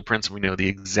exact blueprints, and we know the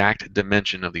exact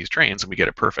dimension of these trains, and we get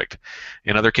it perfect.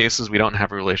 In other cases, we don't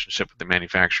have a relationship with the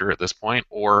manufacturer at this point,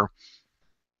 or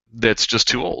that's just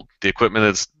too old. The equipment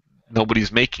is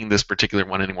nobody's making this particular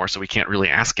one anymore, so we can't really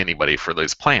ask anybody for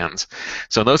those plans.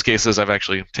 So in those cases, I've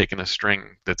actually taken a string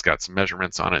that's got some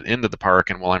measurements on it into the park,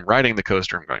 and while I'm riding the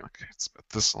coaster, I'm going, okay, it's about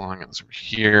this long, and this over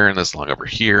here, and this long over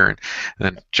here, and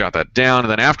then jot that down,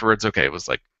 and then afterwards, okay, it was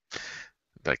like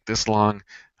this long,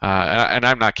 and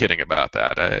I'm not kidding about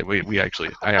that.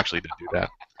 I actually did do that.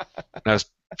 And I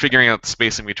was figuring out the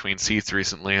spacing between seats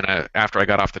recently, and after I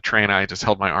got off the train, I just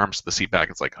held my arms to the seat back.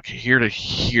 It's like, okay, here to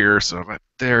here, so about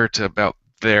there to about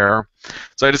there.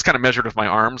 So I just kind of measured with my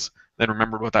arms, then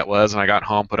remembered what that was, and I got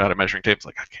home, put out a measuring tape. It's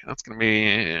like, okay, that's going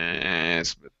to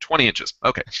be 20 inches.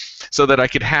 Okay, so that I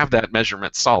could have that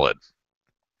measurement solid.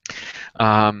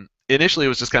 Initially, it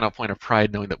was just kind of a point of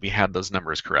pride knowing that we had those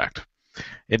numbers correct.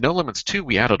 In No Limits 2,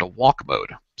 we added a walk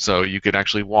mode, so you could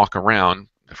actually walk around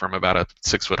from about a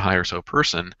 6 foot high or so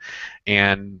person,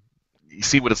 and you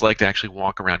see what it's like to actually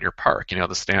walk around your park.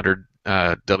 The standard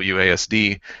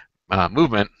WASD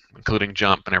movement, including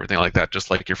jump and everything like that,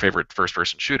 just like your favorite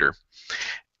first-person shooter.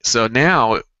 So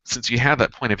now, since you have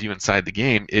that point of view inside the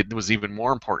game, it was even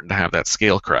more important to have that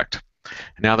scale correct.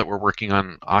 Now that we're working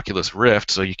on Oculus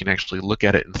Rift, so you can actually look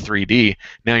at it in 3D,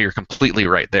 now you're completely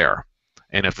right there.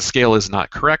 And if the scale is not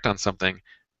correct on something,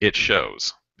 it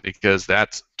shows, because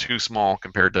that's too small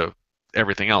compared to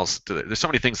everything else. There's so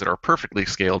many things that are perfectly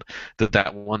scaled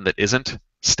that one that isn't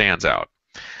stands out.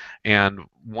 And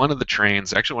one of the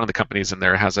trains, actually one of the companies in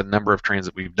there, has a number of trains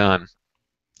that we've done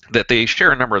that they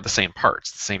share a number of the same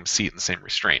parts, the same seat and the same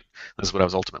restraint. This is what I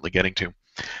was ultimately getting to.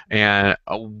 And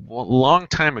a long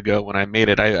time ago when I made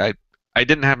it, I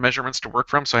didn't have measurements to work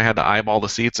from, so I had to eyeball the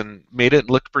seats and made it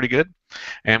look pretty good.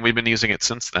 And we've been using it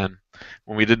since then.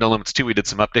 When we did No Limits 2, we did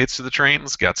some updates to the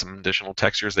trains, got some additional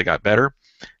textures, they got better.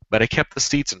 But I kept the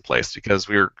seats in place because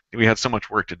we had so much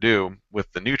work to do with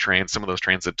the new trains. Some of those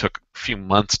trains that took a few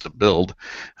months to build,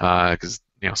 because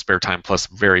spare time plus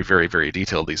very, very, very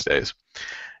detailed these days.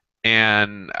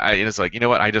 And it's like, you know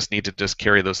what? I just need to just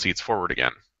carry those seats forward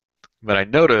again. But I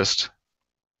noticed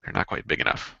they're not quite big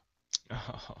enough.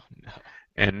 Oh no.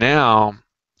 And now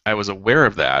I was aware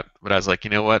of that, but I was like, you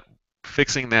know what?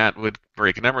 Fixing that would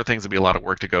break a number of things. It'd be a lot of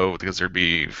work to go because there'd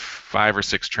be 5 or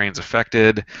 6 trains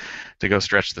affected to go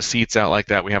stretch the seats out like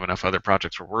that. We have enough other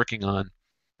projects we're working on.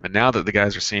 But now that the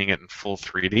guys are seeing it in full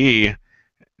 3D,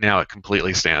 now it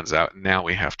completely stands out. And now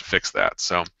we have to fix that.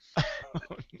 So Oh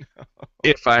no.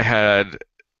 if I had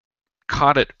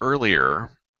caught it earlier,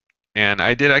 and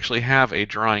I did actually have a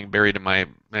drawing buried in my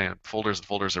folders and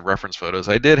folders of reference photos.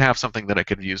 I did have something that I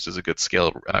could have used as a good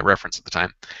scale reference at the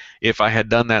time. If I had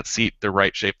done that seat the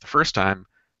right shape the first time,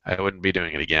 I wouldn't be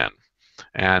doing it again.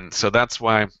 And so that's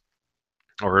why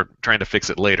or trying to fix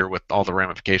it later with all the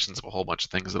ramifications of a whole bunch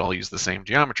of things that all use the same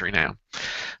geometry now.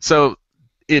 So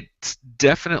it's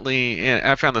definitely, and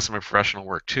I found this in my professional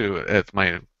work too, at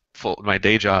my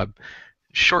day job,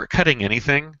 shortcutting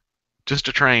anything just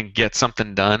to try and get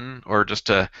something done or just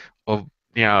to, well,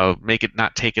 make it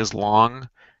not take as long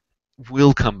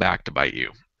will come back to bite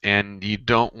you. And you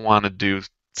don't want to do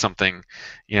something,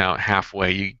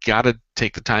 halfway. You got to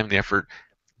take the time, the effort,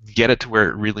 get it to where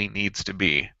it really needs to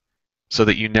be so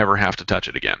that you never have to touch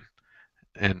it again.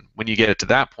 And when you get it to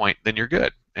that point, then you're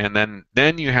good. And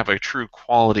then you have a true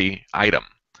quality item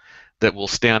that will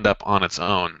stand up on its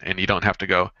own, and you don't have to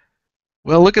go,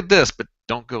 well, look at this, but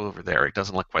don't go over there. It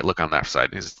doesn't quite look on that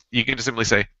side. You can just simply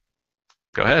say,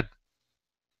 go ahead.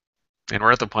 And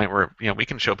we're at the point where we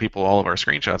can show people all of our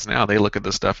screenshots now. They look at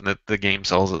this stuff, and the game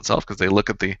sells itself because they look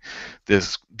at the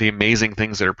amazing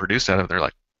things that are produced out of it. They're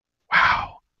like,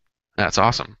 wow, that's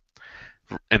awesome.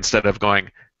 Instead of going,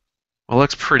 well, it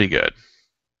looks pretty good,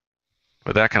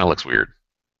 but that kind of looks weird.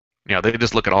 They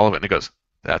just look at all of it and it goes,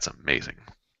 that's amazing.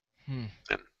 Hmm.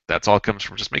 And that's all comes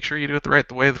from just make sure you do it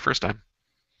the way the first time.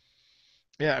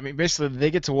 Yeah, I mean, basically,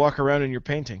 they get to walk around in your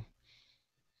painting.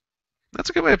 That's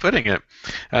a good way of putting it,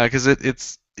 because it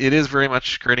is very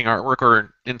much creating artwork,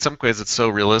 or in some ways it's so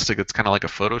realistic. It's kind of like a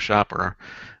Photoshop or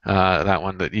that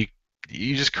one that you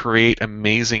just create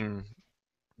amazing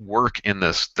work in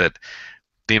this that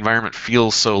the environment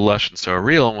feels so lush and so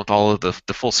real, and with all of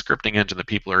the full scripting engine that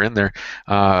people are in there,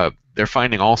 they're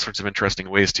finding all sorts of interesting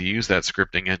ways to use that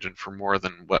scripting engine for more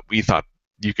than what we thought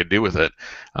you could do with it.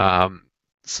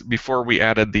 Before we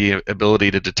added the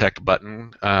ability to detect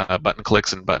button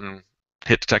clicks and button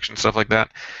hit detection, stuff like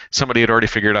that, somebody had already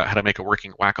figured out how to make a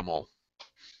working whack-a-mole,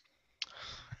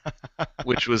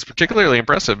 which was particularly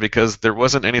impressive because there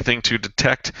wasn't anything to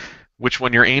detect which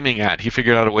one you're aiming at. He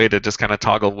figured out a way to just kind of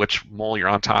toggle which mole you're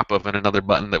on top of and another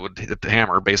button that would hit the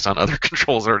hammer based on other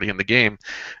controls already in the game.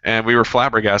 And we were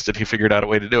flabbergasted he figured out a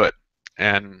way to do it.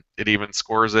 And it even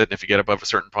scores it. And if you get above a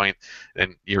certain point,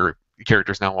 then your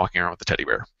character's now walking around with a teddy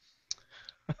bear.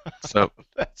 So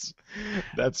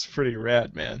that's pretty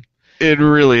rad, man. it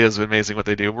really is amazing what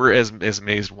they do. We're as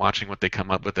amazed watching what they come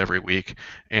up with every week.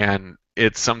 And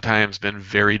it's sometimes been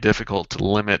very difficult to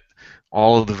limit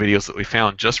all of the videos that we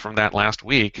found just from that last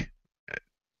week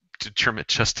to trim it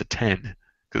just to 10.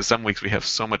 Because some weeks we have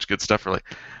so much good stuff. We're like,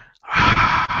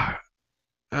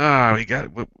 we got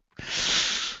it.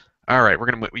 All right, we're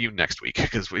going to put you next week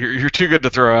because you're too good to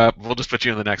throw up. We'll just put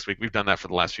you in the next week. We've done that for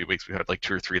the last few weeks. We had like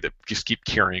 2 or 3 that just keep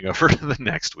carrying over to the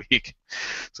next week.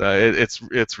 So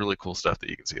it's really cool stuff that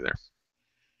you can see there.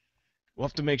 We'll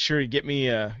have to make sure you get me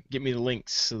the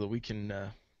links so that we can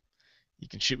you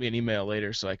can shoot me an email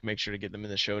later so I can make sure to get them in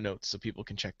the show notes so people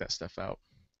can check that stuff out.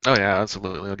 Oh yeah,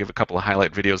 absolutely. I'll give a couple of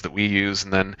highlight videos that we use,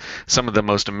 and then some of the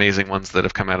most amazing ones that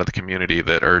have come out of the community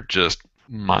that are just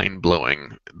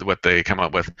mind-blowing what they come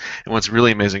up with. And what's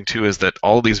really amazing too is that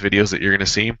all these videos that you're going to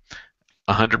see,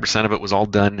 100% of it was all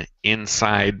done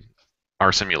inside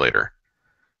our simulator.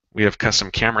 We have custom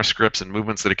camera scripts and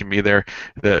movements that it can be there.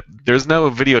 There's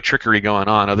no video trickery going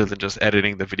on other than just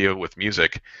editing the video with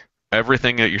music.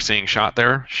 Everything that you're seeing shot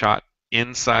there, shot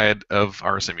inside of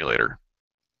our simulator.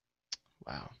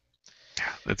 Wow.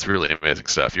 It's really amazing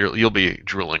stuff. You'll be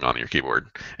drooling on your keyboard,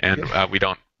 and we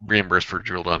don't reimburse for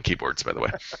drooled on keyboards, by the way.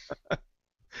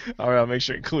 All right, I'll make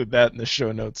sure to include that in the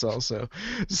show notes also.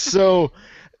 So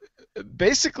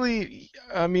basically,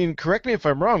 I mean, correct me if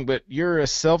I'm wrong, but you're a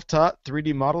self-taught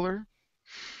 3D modeler?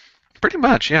 Pretty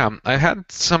much, yeah. I had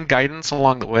some guidance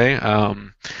along the way.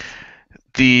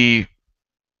 The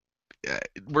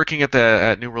working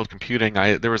at New World Computing,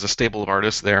 there was a stable of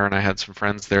artists there, and I had some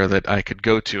friends there that I could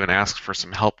go to and ask for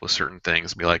some help with certain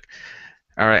things. Be like,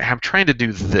 all right, I'm trying to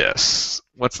do this.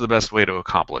 What's the best way to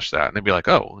accomplish that? And they'd be like,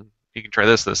 oh, you can try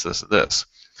this, this, this, and this.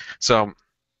 So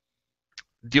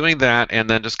doing that and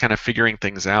then just kind of figuring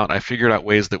things out, I figured out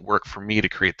ways that work for me to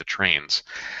create the trains.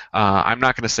 I'm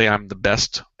not going to say I'm the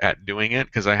best at doing it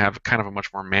because I have kind of a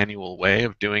much more manual way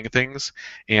of doing things,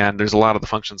 and there's a lot of the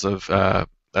functions of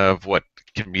what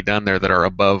can be done there that are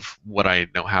above what I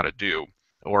know how to do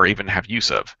or even have use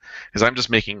of, because I'm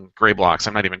just making gray blocks.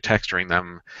 I'm not even texturing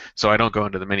them, so I don't go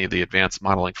into many of the advanced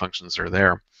modeling functions that are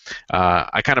there.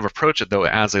 I kind of approach it though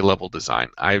as a level design.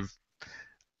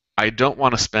 I don't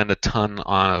want to spend a ton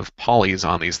of polys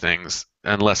on these things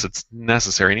unless it's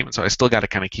necessary, and even so, I still got to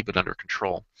kind of keep it under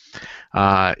control.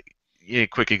 A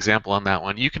quick example on that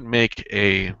one: you can make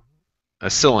a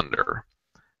cylinder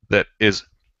that is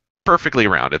perfectly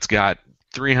round. It's got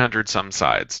 300 some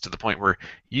sides to the point where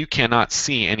you cannot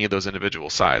see any of those individual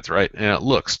sides, right? And it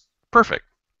looks perfect.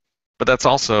 But that's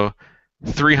also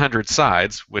 300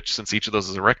 sides, which since each of those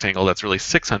is a rectangle, that's really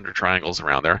 600 triangles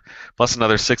around there, plus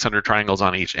another 600 triangles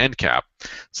on each end cap.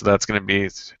 So that's going to be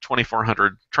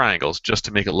 2,400 triangles just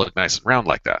to make it look nice and round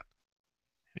like that.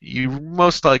 You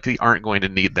most likely aren't going to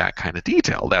need that kind of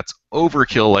detail. That's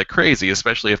overkill like crazy,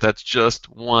 especially if that's just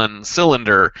one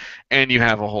cylinder and you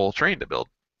have a whole train to build.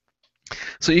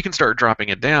 So you can start dropping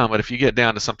it down, but if you get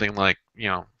down to something like,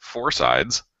 four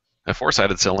sides, a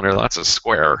four-sided cylinder, that's a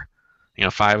square.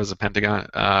 Five is a pentagon,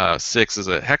 six is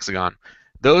a hexagon.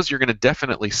 Those you're going to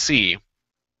definitely see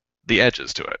the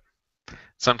edges to it.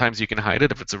 Sometimes you can hide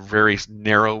it if it's a very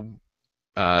narrow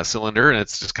cylinder and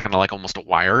it's just kind of like almost a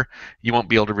wire. You won't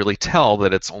be able to really tell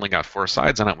that it's only got four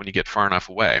sides on it when you get far enough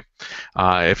away.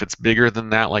 If it's bigger than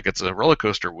that, like it's a roller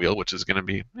coaster wheel, which is going to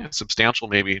be substantial,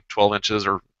 maybe 12 inches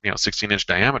or 16-inch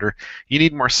diameter, you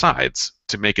need more sides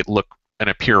to make it look and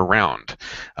appear round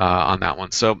on that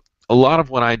one. So a lot of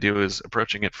what I do is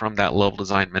approaching it from that level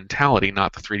design mentality,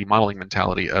 not the 3D modeling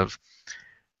mentality of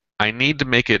I need to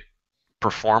make it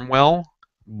perform well,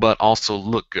 but also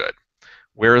look good.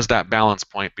 Where is that balance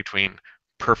point between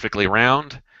perfectly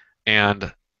round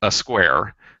and a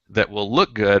square that will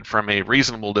look good from a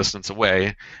reasonable distance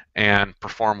away and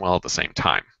perform well at the same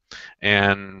time?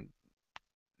 And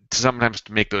sometimes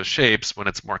to make those shapes, when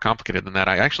it's more complicated than that,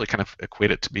 I actually kind of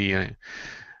equate it to be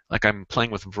like I'm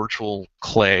playing with virtual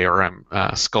clay or I'm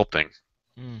sculpting.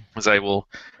 Mm. As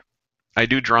I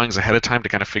do drawings ahead of time to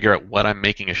kind of figure out what I'm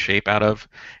making a shape out of,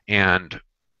 and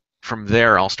from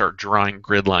there, I'll start drawing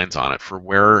grid lines on it for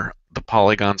where the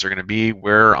polygons are going to be,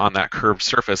 where on that curved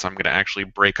surface I'm going to actually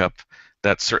break up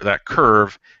that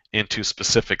curve into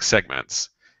specific segments.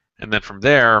 And then from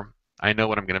there, I know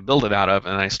what I'm going to build it out of,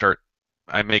 and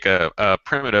I make a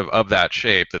primitive of that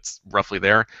shape that's roughly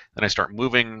there. Then I start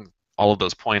moving all of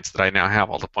those points that I now have,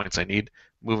 all the points I need,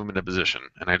 move them into position,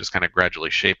 and I just kind of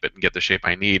gradually shape it and get the shape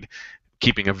I need,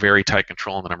 keeping a very tight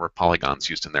control on the number of polygons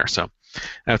used in there. So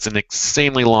that's an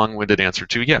insanely long-winded answer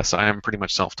to yes, I am pretty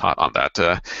much self-taught on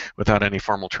that without any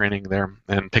formal training there,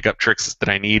 and pick up tricks that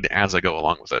I need as I go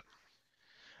along with it.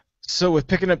 So, with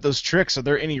picking up those tricks, are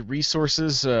there any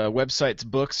resources, websites,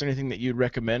 books, or anything that you'd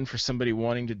recommend for somebody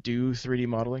wanting to do 3D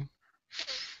modeling?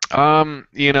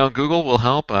 Google will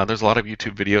help. There's a lot of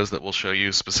YouTube videos that will show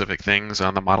you specific things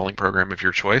on the modeling program of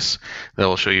your choice that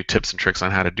will show you tips and tricks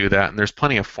on how to do that. And there's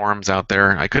plenty of forums out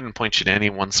there. I couldn't point you to any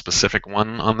one specific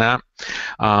one on that.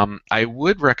 I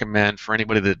would recommend for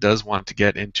anybody that does want to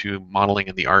get into modeling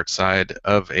in the art side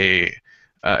of in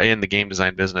the game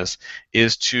design business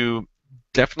is to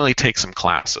definitely take some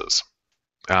classes.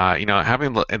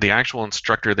 Having the actual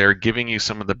instructor there giving you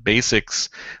some of the basics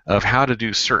of how to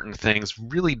do certain things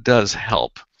really does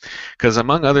help. Because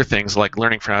among other things, like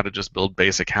learning for how to just build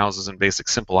basic houses and basic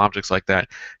simple objects like that,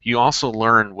 you also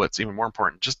learn what's even more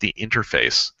important, just the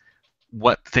interface,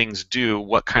 what things do,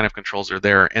 what kind of controls are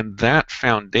there, and that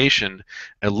foundation,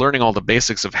 and learning all the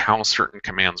basics of how certain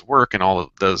commands work and all of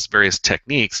those various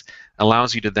techniques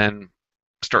allows you to then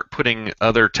start putting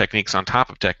other techniques on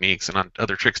top of techniques and on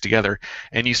other tricks together,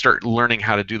 and you start learning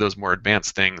how to do those more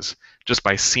advanced things just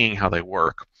by seeing how they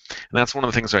work. And that's one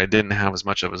of the things that I didn't have as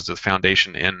much of as the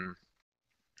foundation in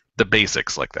the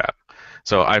basics like that.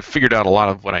 So I've figured out a lot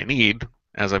of what I need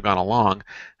as I've gone along,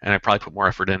 and I probably put more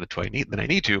effort into it than I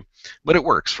need to, but it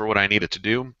works for what I need it to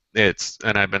do.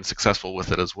 And I've been successful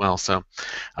with it as well. So,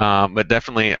 but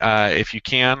definitely, if you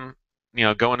can,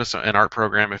 go into an art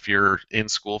program if you're in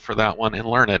school for that one and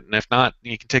learn it. And if not,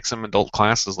 you can take some adult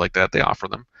classes like that. They offer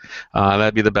them.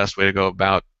 That'd be the best way to go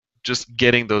about just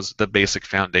getting the basic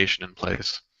foundation in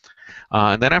place.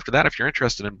 And then after that, if you're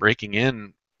interested in breaking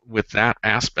in with that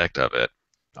aspect of it,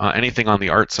 anything on the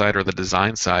art side or the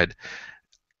design side,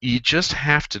 you just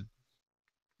have to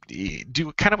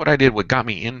do kind of what I did, what got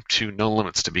me into No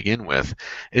Limits to begin with,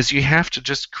 is you have to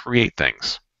just create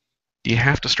things. You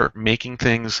have to start making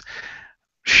things,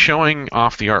 showing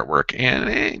off the artwork.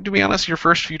 And to be honest, your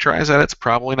first few tries at it's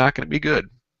probably not going to be good.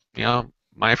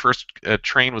 My first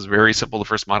train was very simple. The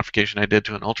first modification I did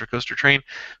to an ultra coaster train,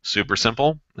 super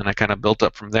simple, and I kind of built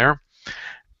up from there.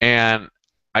 And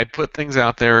I put things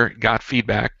out there, got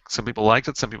feedback. Some people liked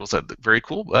it. Some people said, very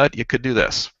cool, but you could do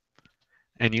this.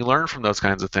 And you learn from those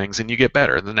kinds of things, and you get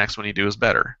better. The next one you do is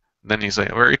better. And then you say,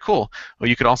 oh, very cool. Well,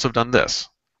 you could also have done this.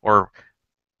 Or,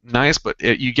 nice, but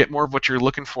you get more of what you're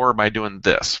looking for by doing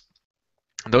this.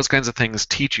 And those kinds of things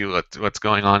teach you what's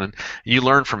going on, and you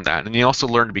learn from that. And you also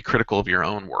learn to be critical of your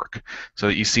own work, so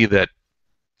that you see that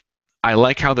I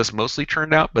like how this mostly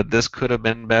turned out, but this could have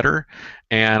been better,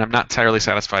 and I'm not entirely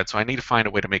satisfied, so I need to find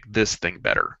a way to make this thing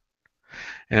better.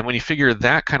 And when you figure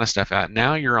that kind of stuff out,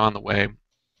 now you're on the way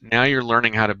Now you're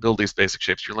learning how to build these basic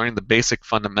shapes. You're learning the basic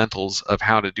fundamentals of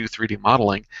how to do 3D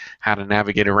modeling, how to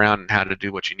navigate around, and how to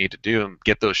do what you need to do and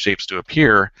get those shapes to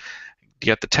appear,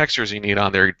 get the textures you need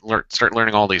on there, start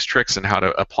learning all these tricks and how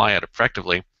to apply it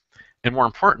effectively. And more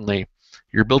importantly,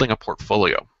 you're building a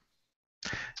portfolio.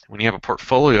 When you have a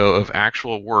portfolio of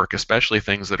actual work, especially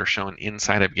things that are shown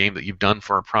inside of a game that you've done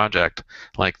for a project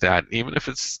like that, even if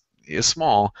is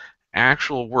small,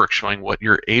 actual work showing what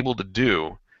you're able to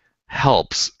do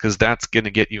helps because that's going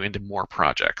to get you into more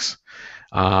projects.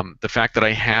 The fact that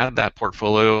I had that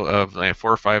portfolio of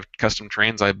 4 or 5 custom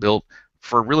trains I built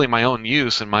for really my own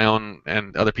use and my own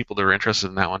and other people that were interested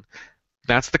in that one,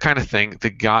 that's the kind of thing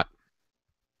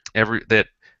that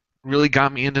really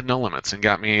got me into No Limits and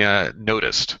got me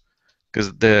noticed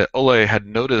because the Ole had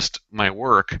noticed my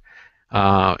work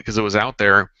because it was out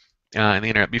there in the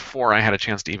internet before I had a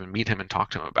chance to even meet him and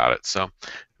talk to him about it. So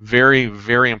very,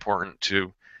 very important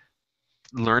to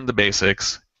learn the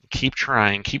basics, keep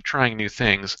trying new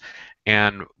things,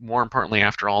 and more importantly,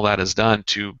 after all that is done,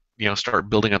 to start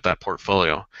building up that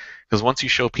portfolio. Because once you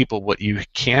show people what you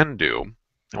can do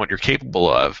and what you're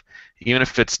capable of, even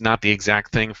if it's not the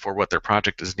exact thing for what their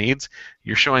project is needs,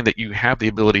 you're showing that you have the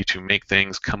ability to make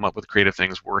things, come up with creative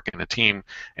things, work in a team,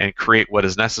 and create what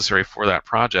is necessary for that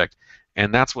project.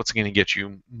 And that's what's going to get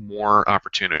you more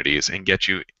opportunities and get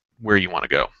you where you want to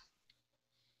go.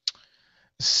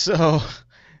 So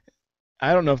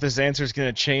I don't know if this answer is going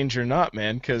to change or not,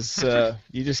 man, because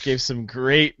you just gave some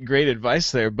great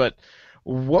advice there. But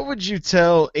what would you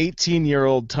tell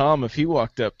 18-year-old Tom if he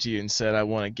walked up to you and said, "I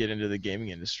want to get into the gaming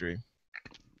industry"?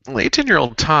 Well,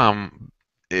 18-year-old Tom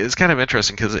is kind of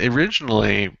interesting because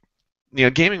originally,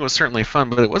 gaming was certainly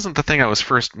fun, but it wasn't the thing I was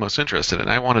first most interested in.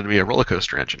 I wanted to be a roller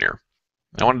coaster engineer.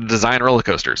 I wanted to design roller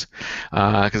coasters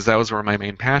because that was where my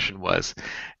main passion was.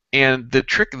 And the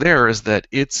trick there is that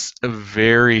it's a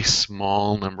very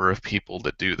small number of people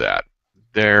that do that.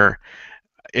 There,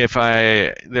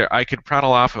 I could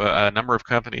prattle off a number of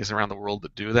companies around the world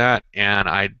that do that, and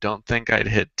I don't think I'd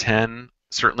hit 10.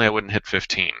 Certainly, I wouldn't hit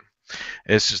 15.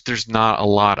 It's just there's not a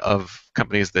lot of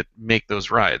companies that make those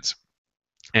rides.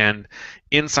 And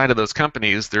inside of those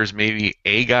companies, there's maybe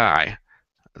a guy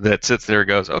that sits there and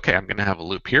goes, okay, I'm going to have a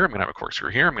loop here, I'm going to have a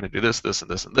corkscrew here, I'm going to do this, this,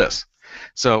 and this, and this.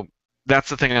 So that's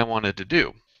the thing I wanted to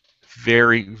do.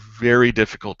 Very, very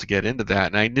difficult to get into that,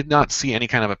 and I did not see any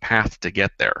kind of a path to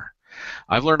get there.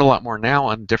 I've learned a lot more now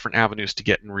on different avenues to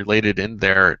get related in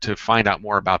there to find out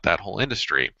more about that whole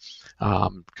industry.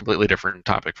 Completely different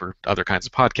topic for other kinds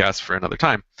of podcasts for another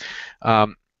time.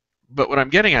 But what I'm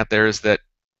getting at there is that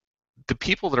the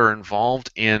people that are involved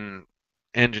in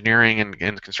engineering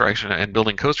and construction and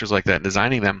building coasters like that and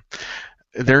designing them,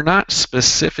 they're not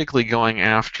specifically going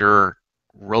after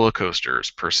roller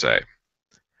coasters per se.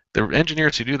 The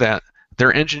engineers who do that,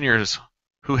 they're engineers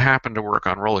who happen to work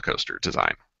on roller coaster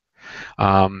design.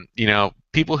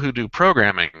 People who do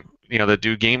programming, that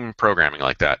do game programming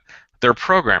like that, they're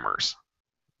programmers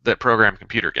that program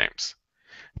computer games.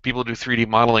 People who do 3D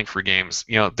modeling for games,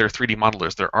 they're 3D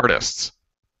modelers, they're artists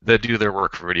that do their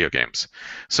work for video games.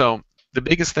 So the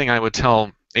biggest thing I would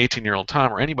tell 18-year-old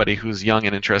Tom or anybody who's young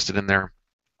and interested in there,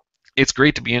 it's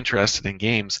great to be interested in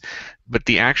games, but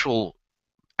the actual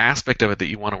aspect of it that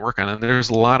you want to work on, and there's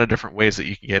a lot of different ways that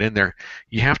you can get in there,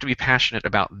 you have to be passionate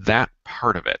about that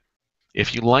part of it.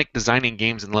 If you like designing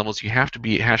games and levels, you have to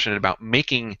be passionate about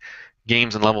making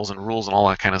games and levels and rules and all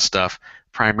that kind of stuff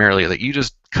primarily, that you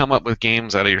just come up with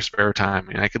games out of your spare time.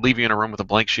 I could leave you in a room with a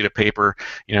blank sheet of paper,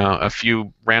 a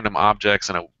few random objects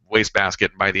and a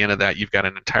wastebasket, and by the end of that, you've got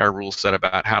an entire rule set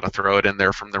about how to throw it in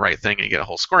there from the right thing, and you get a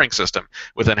whole scoring system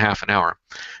within half an hour.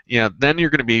 Then you're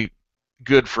going to be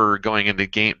good for going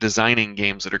into designing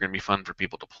games that are going to be fun for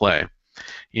people to play.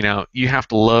 You have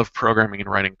to love programming and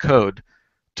writing code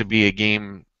to be a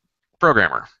game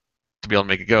programmer, to be able to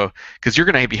make it go, because you're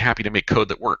going to be happy to make code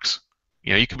that works.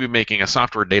 You could be making a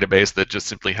software database that just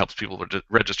simply helps people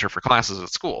register for classes at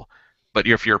school. But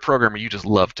if you're a programmer, you just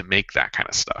love to make that kind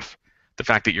of stuff. The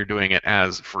fact that you're doing it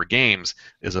as for games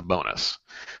is a bonus.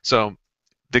 So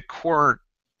the core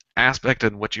aspect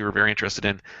and what you were very interested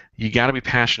in, you got to be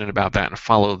passionate about that and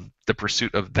follow the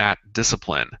pursuit of that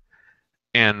discipline,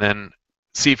 and then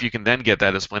see if you can then get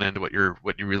that discipline into what you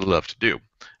really love to do,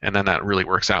 and then that really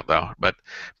works out though. But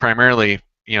primarily,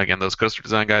 again, those coaster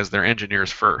design guys, they're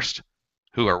engineers first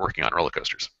who are working on roller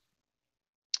coasters.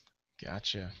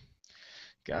 Gotcha.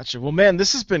 Well, man,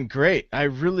 this has been great. I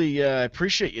really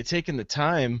appreciate you taking the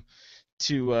time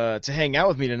to hang out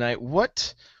with me tonight.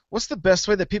 What's the best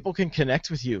way that people can connect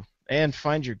with you and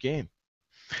find your game?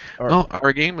 Or Well,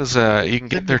 our game is you can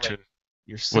get there to.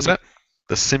 your What's sim- that?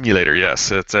 The simulator, yes,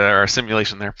 it's our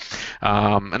simulation there,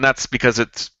 and that's because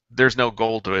there's no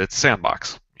goal to it. It's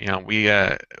sandbox. We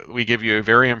give you a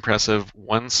very impressive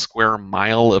 1 square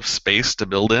mile of space to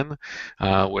build in,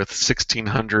 with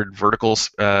 1,600 vertical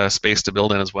space to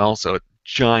build in as well. So a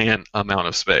giant amount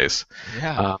of space.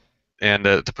 Yeah. Uh, and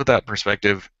to put that in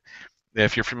perspective,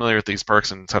 if you're familiar with these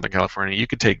parks in Southern California, you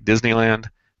could take Disneyland,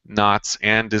 Knott's,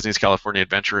 and Disney's California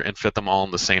Adventure and fit them all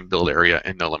in the same build area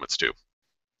in No Limits 2.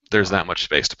 There's Wow. that much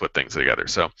space to put things together.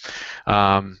 So,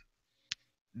 um,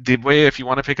 the way, if you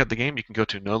want to pick up the game, you can go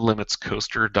to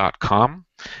NoLimitsCoaster.com.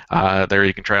 There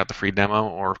you can try out the free demo,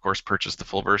 or of course purchase the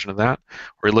full version of that.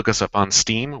 Or you look us up on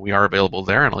Steam. We are available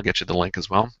there, and I'll get you the link as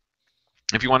well.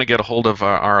 If you want to get a hold of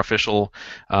our official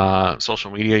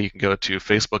social media, you can go to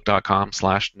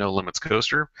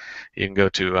facebook.com/NoLimitsCoaster. You can go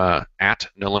to at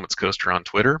NoLimitsCoaster on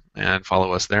Twitter and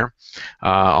follow us there.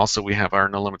 Also, we have our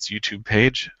No Limits YouTube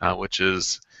page, which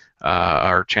is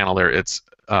our channel there. It's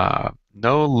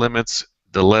No Limits,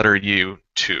 the letter U,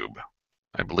 Tube,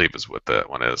 I believe is what that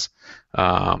one is.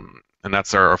 And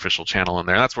that's our official channel in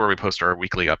there. That's where we post our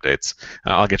weekly updates.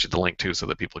 I'll get you the link too so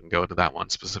that people can go to that one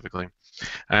specifically.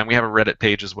 And we have a Reddit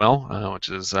page as well, which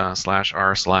is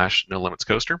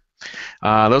 /r/NoLimitsCoaster.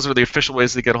 Those are the official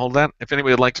ways to get a hold of that. If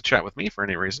anybody would like to chat with me for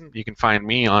any reason, you can find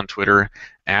me on Twitter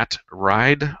at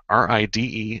ride,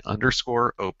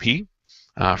 RIDE_OP.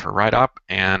 For RideOp,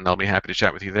 and I'll be happy to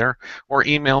chat with you there. Or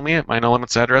email me at my No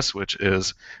Limits address, which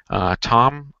is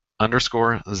Tom_Zeliff,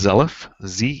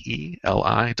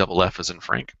 ZELIFF as in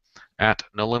Frank, at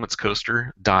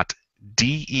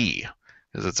NoLimitsCoaster.de,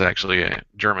 because it's actually a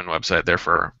German website there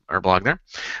for our blog there.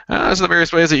 Those are the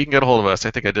various ways that you can get a hold of us.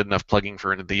 I think I did enough plugging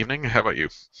for the evening. How about you?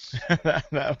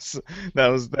 That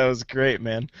was great,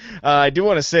 man. I do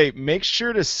want to say, make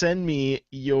sure to send me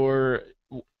your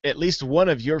at least one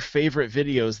of your favorite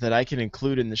videos that I can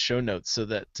include in the show notes so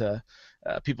that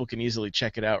people can easily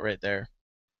check it out right there.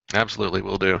 Absolutely,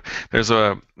 will do. There's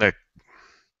boy,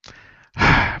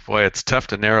 it's tough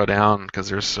to narrow down because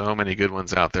there's so many good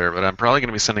ones out there, but I'm probably going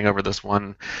to be sending over this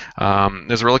one.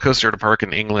 There's a roller coaster at a park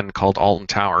in England called Alton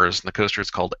Towers, and the coaster is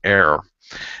called Air.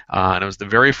 And it was the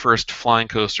very first flying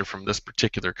coaster from this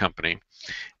particular company.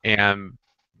 And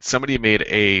somebody made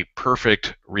a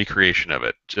perfect recreation of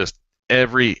it. Just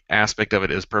every aspect of it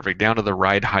is perfect, down to the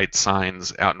ride height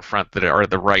signs out in front that are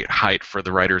the right height for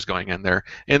the riders going in there,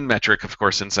 in metric, of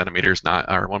course, in centimeters, not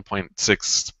or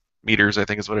 1.6 meters, I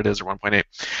think is what it is, or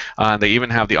 1.8. They even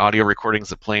have the audio recordings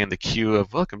that play in the queue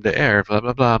of "Welcome to Air," blah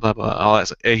blah blah blah blah. All that.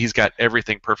 He's got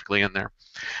everything perfectly in there.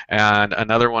 And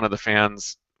another one of the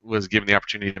fans was given the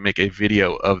opportunity to make a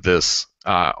video of this,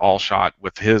 all shot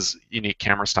with his unique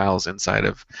camera styles inside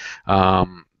of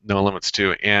No Limits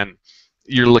 2, and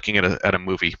you're looking at a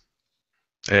movie.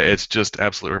 It's just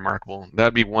absolutely remarkable.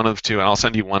 That'd be one of two, and I'll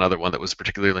send you one other one that was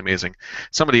particularly amazing.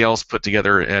 Somebody else put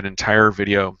together an entire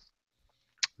video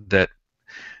that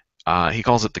he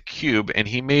calls it the Cube, and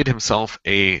he made himself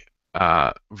a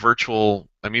virtual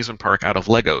amusement park out of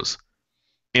Legos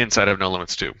inside of No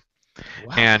Limits 2.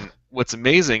 Wow. And what's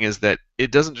amazing is that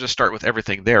it doesn't just start with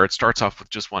everything there. It starts off with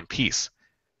just one piece,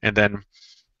 and then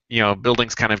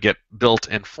buildings kind of get built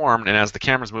and formed, and as the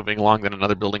camera's moving along, then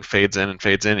another building fades in and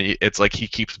fades in. It's like he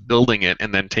keeps building it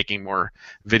and then taking more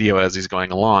video as he's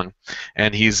going along.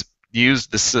 And he's used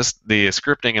the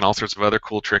scripting and all sorts of other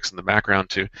cool tricks in the background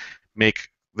to make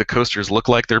the coasters look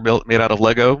like they're made out of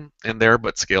Lego in there,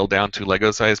 but scaled down to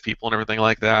Lego-sized people and everything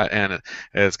like that. And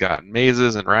it's got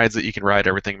mazes and rides that you can ride,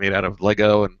 everything made out of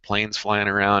Lego, and planes flying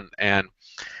around. And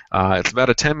it's about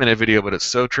a 10-minute video, but it's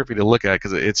so trippy to look at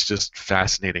because it's just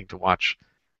fascinating to watch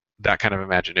that kind of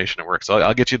imagination at work. So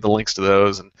I'll get you the links to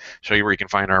those and show you where you can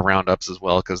find our roundups as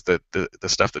well, because the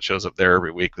stuff that shows up there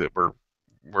every week that we're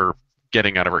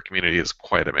getting out of our community is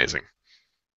quite amazing.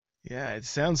 Yeah, it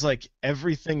sounds like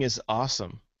everything is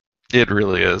awesome. It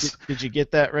really Did, is. did you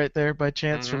get that right there by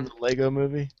chance from Hmm. the Lego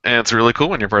movie? And it's really cool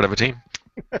when you're part of a team.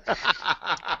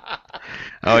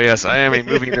 Oh yes, I am a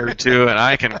movie nerd too, and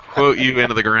I can quote you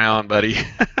into the ground, buddy.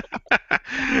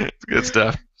 It's good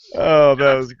stuff. Oh, Yeah,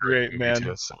 that it's was a great great, movie too.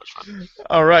 man. It's so much fun.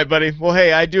 All right, buddy. Well,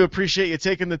 hey, I do appreciate you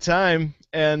taking the time.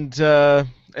 And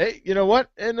hey, you know what?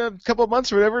 In a couple of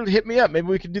months or whatever, hit me up. Maybe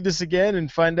we can do this again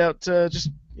and find out just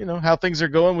how things are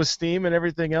going with Steam and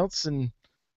everything else. And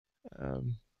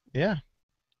um, yeah,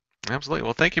 Absolutely.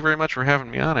 Well, thank you very much for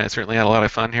having me on. I certainly had a lot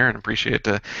of fun here and appreciate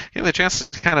getting the chance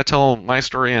to kind of tell my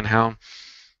story and how,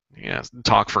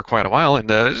 talk for quite a while and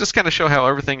just kind of show how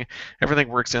everything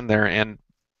works in there. And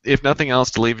if nothing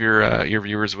else, to leave your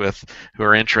viewers with who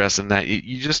are interested in that,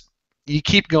 you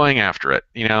keep going after it.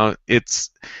 It's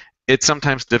it's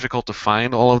sometimes difficult to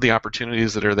find all of the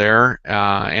opportunities that are there,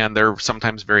 and they're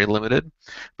sometimes very limited.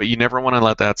 But you never want to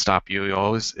let that stop you. You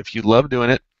always, if you love doing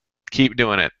it, keep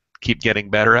doing it. Keep getting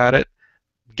better at it.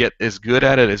 Get as good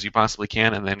at it as you possibly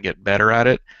can, and then get better at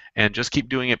it. And just keep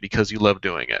doing it because you love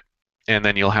doing it. And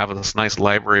then you'll have this nice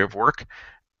library of work.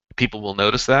 People will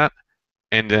notice that,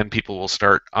 and then people will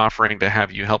start offering to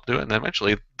have you help do it. And then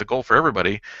eventually, the goal for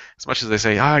everybody, as much as they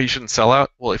say, you shouldn't sell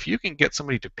out, well, if you can get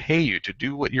somebody to pay you to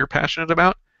do what you're passionate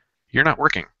about, you're not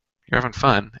working. You're having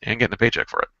fun and getting a paycheck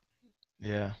for it.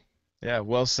 Yeah. Yeah,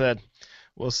 well said.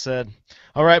 Well said.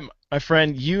 All right, my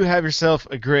friend, you have yourself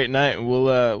a great night, and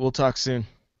we'll talk soon.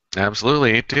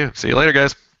 Absolutely. You too. See you later,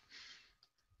 guys.